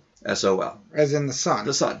Sol, S-O-L. As in the sun.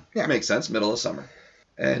 The sun. Yeah. Makes sense, middle of summer.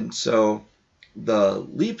 And so the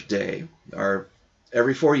leap day, or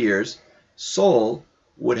every 4 years, Sol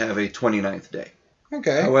would have a 29th day.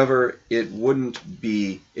 Okay. However, it wouldn't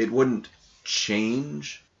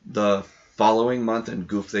change the following month and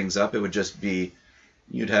goof things up. It would just be,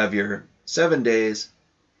 you'd have your 7 days,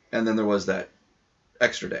 and then there was that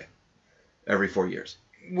extra day every 4 years.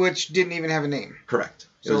 Which didn't even have a name. Correct.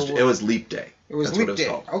 So it was leap day. It was That's leap what it was day.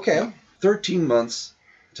 called. Okay. Yeah. 13 months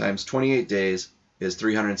times 28 days is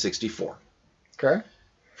 364. Okay.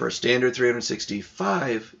 For a standard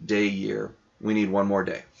 365-day year, we need one more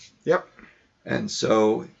day. Yep. And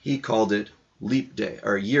so he called it leap day,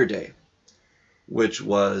 or year day, which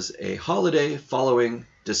was a holiday following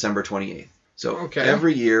December 28th. So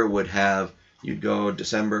every year you'd go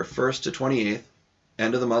December 1st to 28th,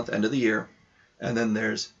 end of the month, end of the year, and then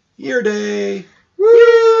there's year day.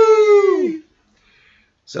 Woo!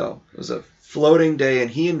 So it was a floating day,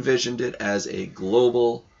 and he envisioned it as a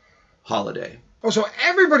global holiday. Oh, so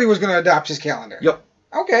everybody was going to adopt his calendar. Yep.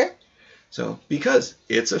 Okay. So, because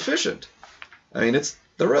it's efficient. I mean, it's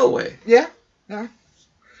the railway. Yeah. I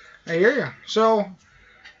hear you. So,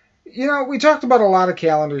 we talked about a lot of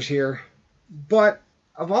calendars here, but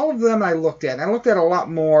of all of them I looked at a lot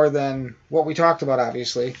more than what we talked about,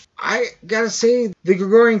 obviously. I got to say, the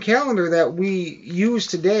Gregorian calendar that we use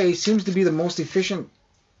today seems to be the most efficient.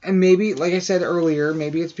 And maybe, like I said earlier,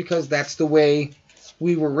 maybe it's because that's the way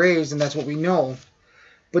we were raised and that's what we know.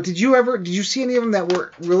 But did you see any of them that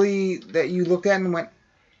were really, that you looked at and went,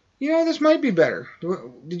 this might be better?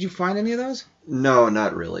 Did you find any of those? No,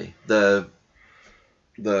 not really. The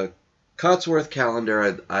Cotsworth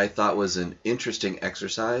calendar I thought was an interesting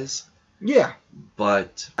exercise. Yeah.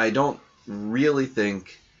 But I don't really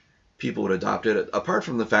think people would adopt it, apart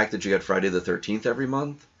from the fact that you got Friday the 13th every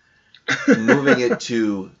month. Moving it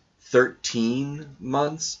to 13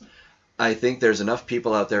 months, I think there's enough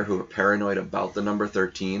people out there who are paranoid about the number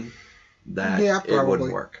 13 that it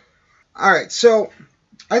wouldn't work. All right, so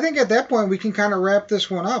I think at that point we can kind of wrap this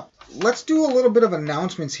one up. Let's do a little bit of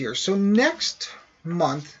announcements here. So next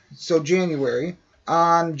month, so January,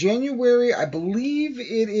 on January, I believe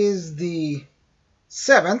it is the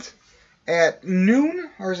 7th at noon,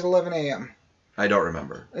 or is it 11 a.m.? I don't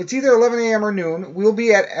remember. It's either 11 a.m. or noon. We'll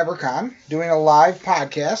be at EverCon doing a live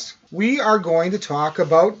podcast. We are going to talk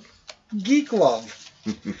about Geek Love.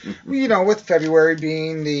 With February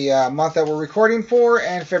being the month that we're recording for,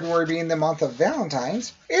 and February being the month of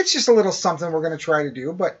Valentine's. It's just a little something we're going to try to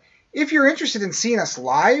do. But if you're interested in seeing us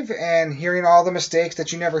live and hearing all the mistakes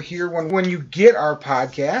that you never hear when you get our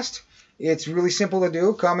podcast, it's really simple to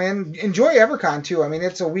do. Come in. Enjoy EverCon, too. I mean,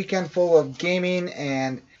 it's a weekend full of gaming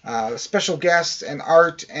and special guests and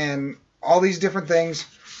art and all these different things.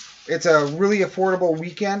 It's a really affordable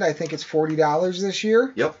weekend. I think it's $40 this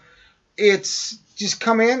year. Yep. It's just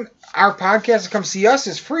come in. Our podcast to come see us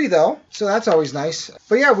is free, though, so that's always nice.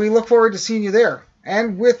 But yeah, we look forward to seeing you there.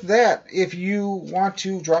 And with that, if you want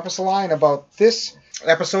to drop us a line about this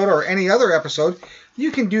episode or any other episode, you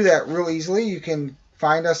can do that real easily. You can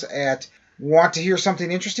find us at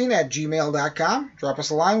wantttohearsomethinginteresting@gmail.com. Drop us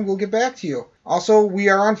a line, we'll get back to you. Also, we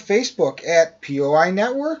are on Facebook at POI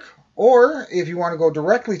Network, or if you want to go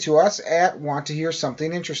directly to us at Want to Hear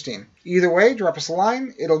Something Interesting. Either way, drop us a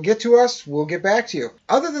line, it'll get to us, we'll get back to you.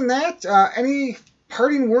 Other than that, any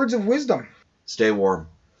parting words of wisdom? Stay warm.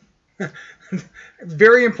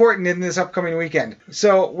 Very important in this upcoming weekend.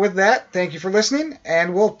 So with that, thank you for listening,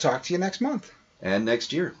 and we'll talk to you next month. And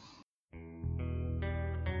next year.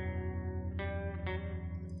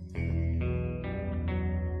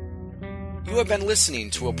 You have been listening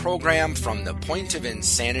to a program from the Point of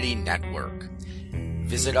Insanity Network.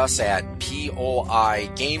 Visit us at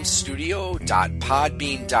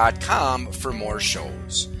poigamestudio.podbean.com for more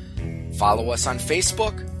shows. Follow us on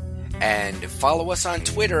Facebook and follow us on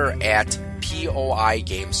Twitter at POI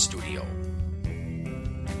Game Studio.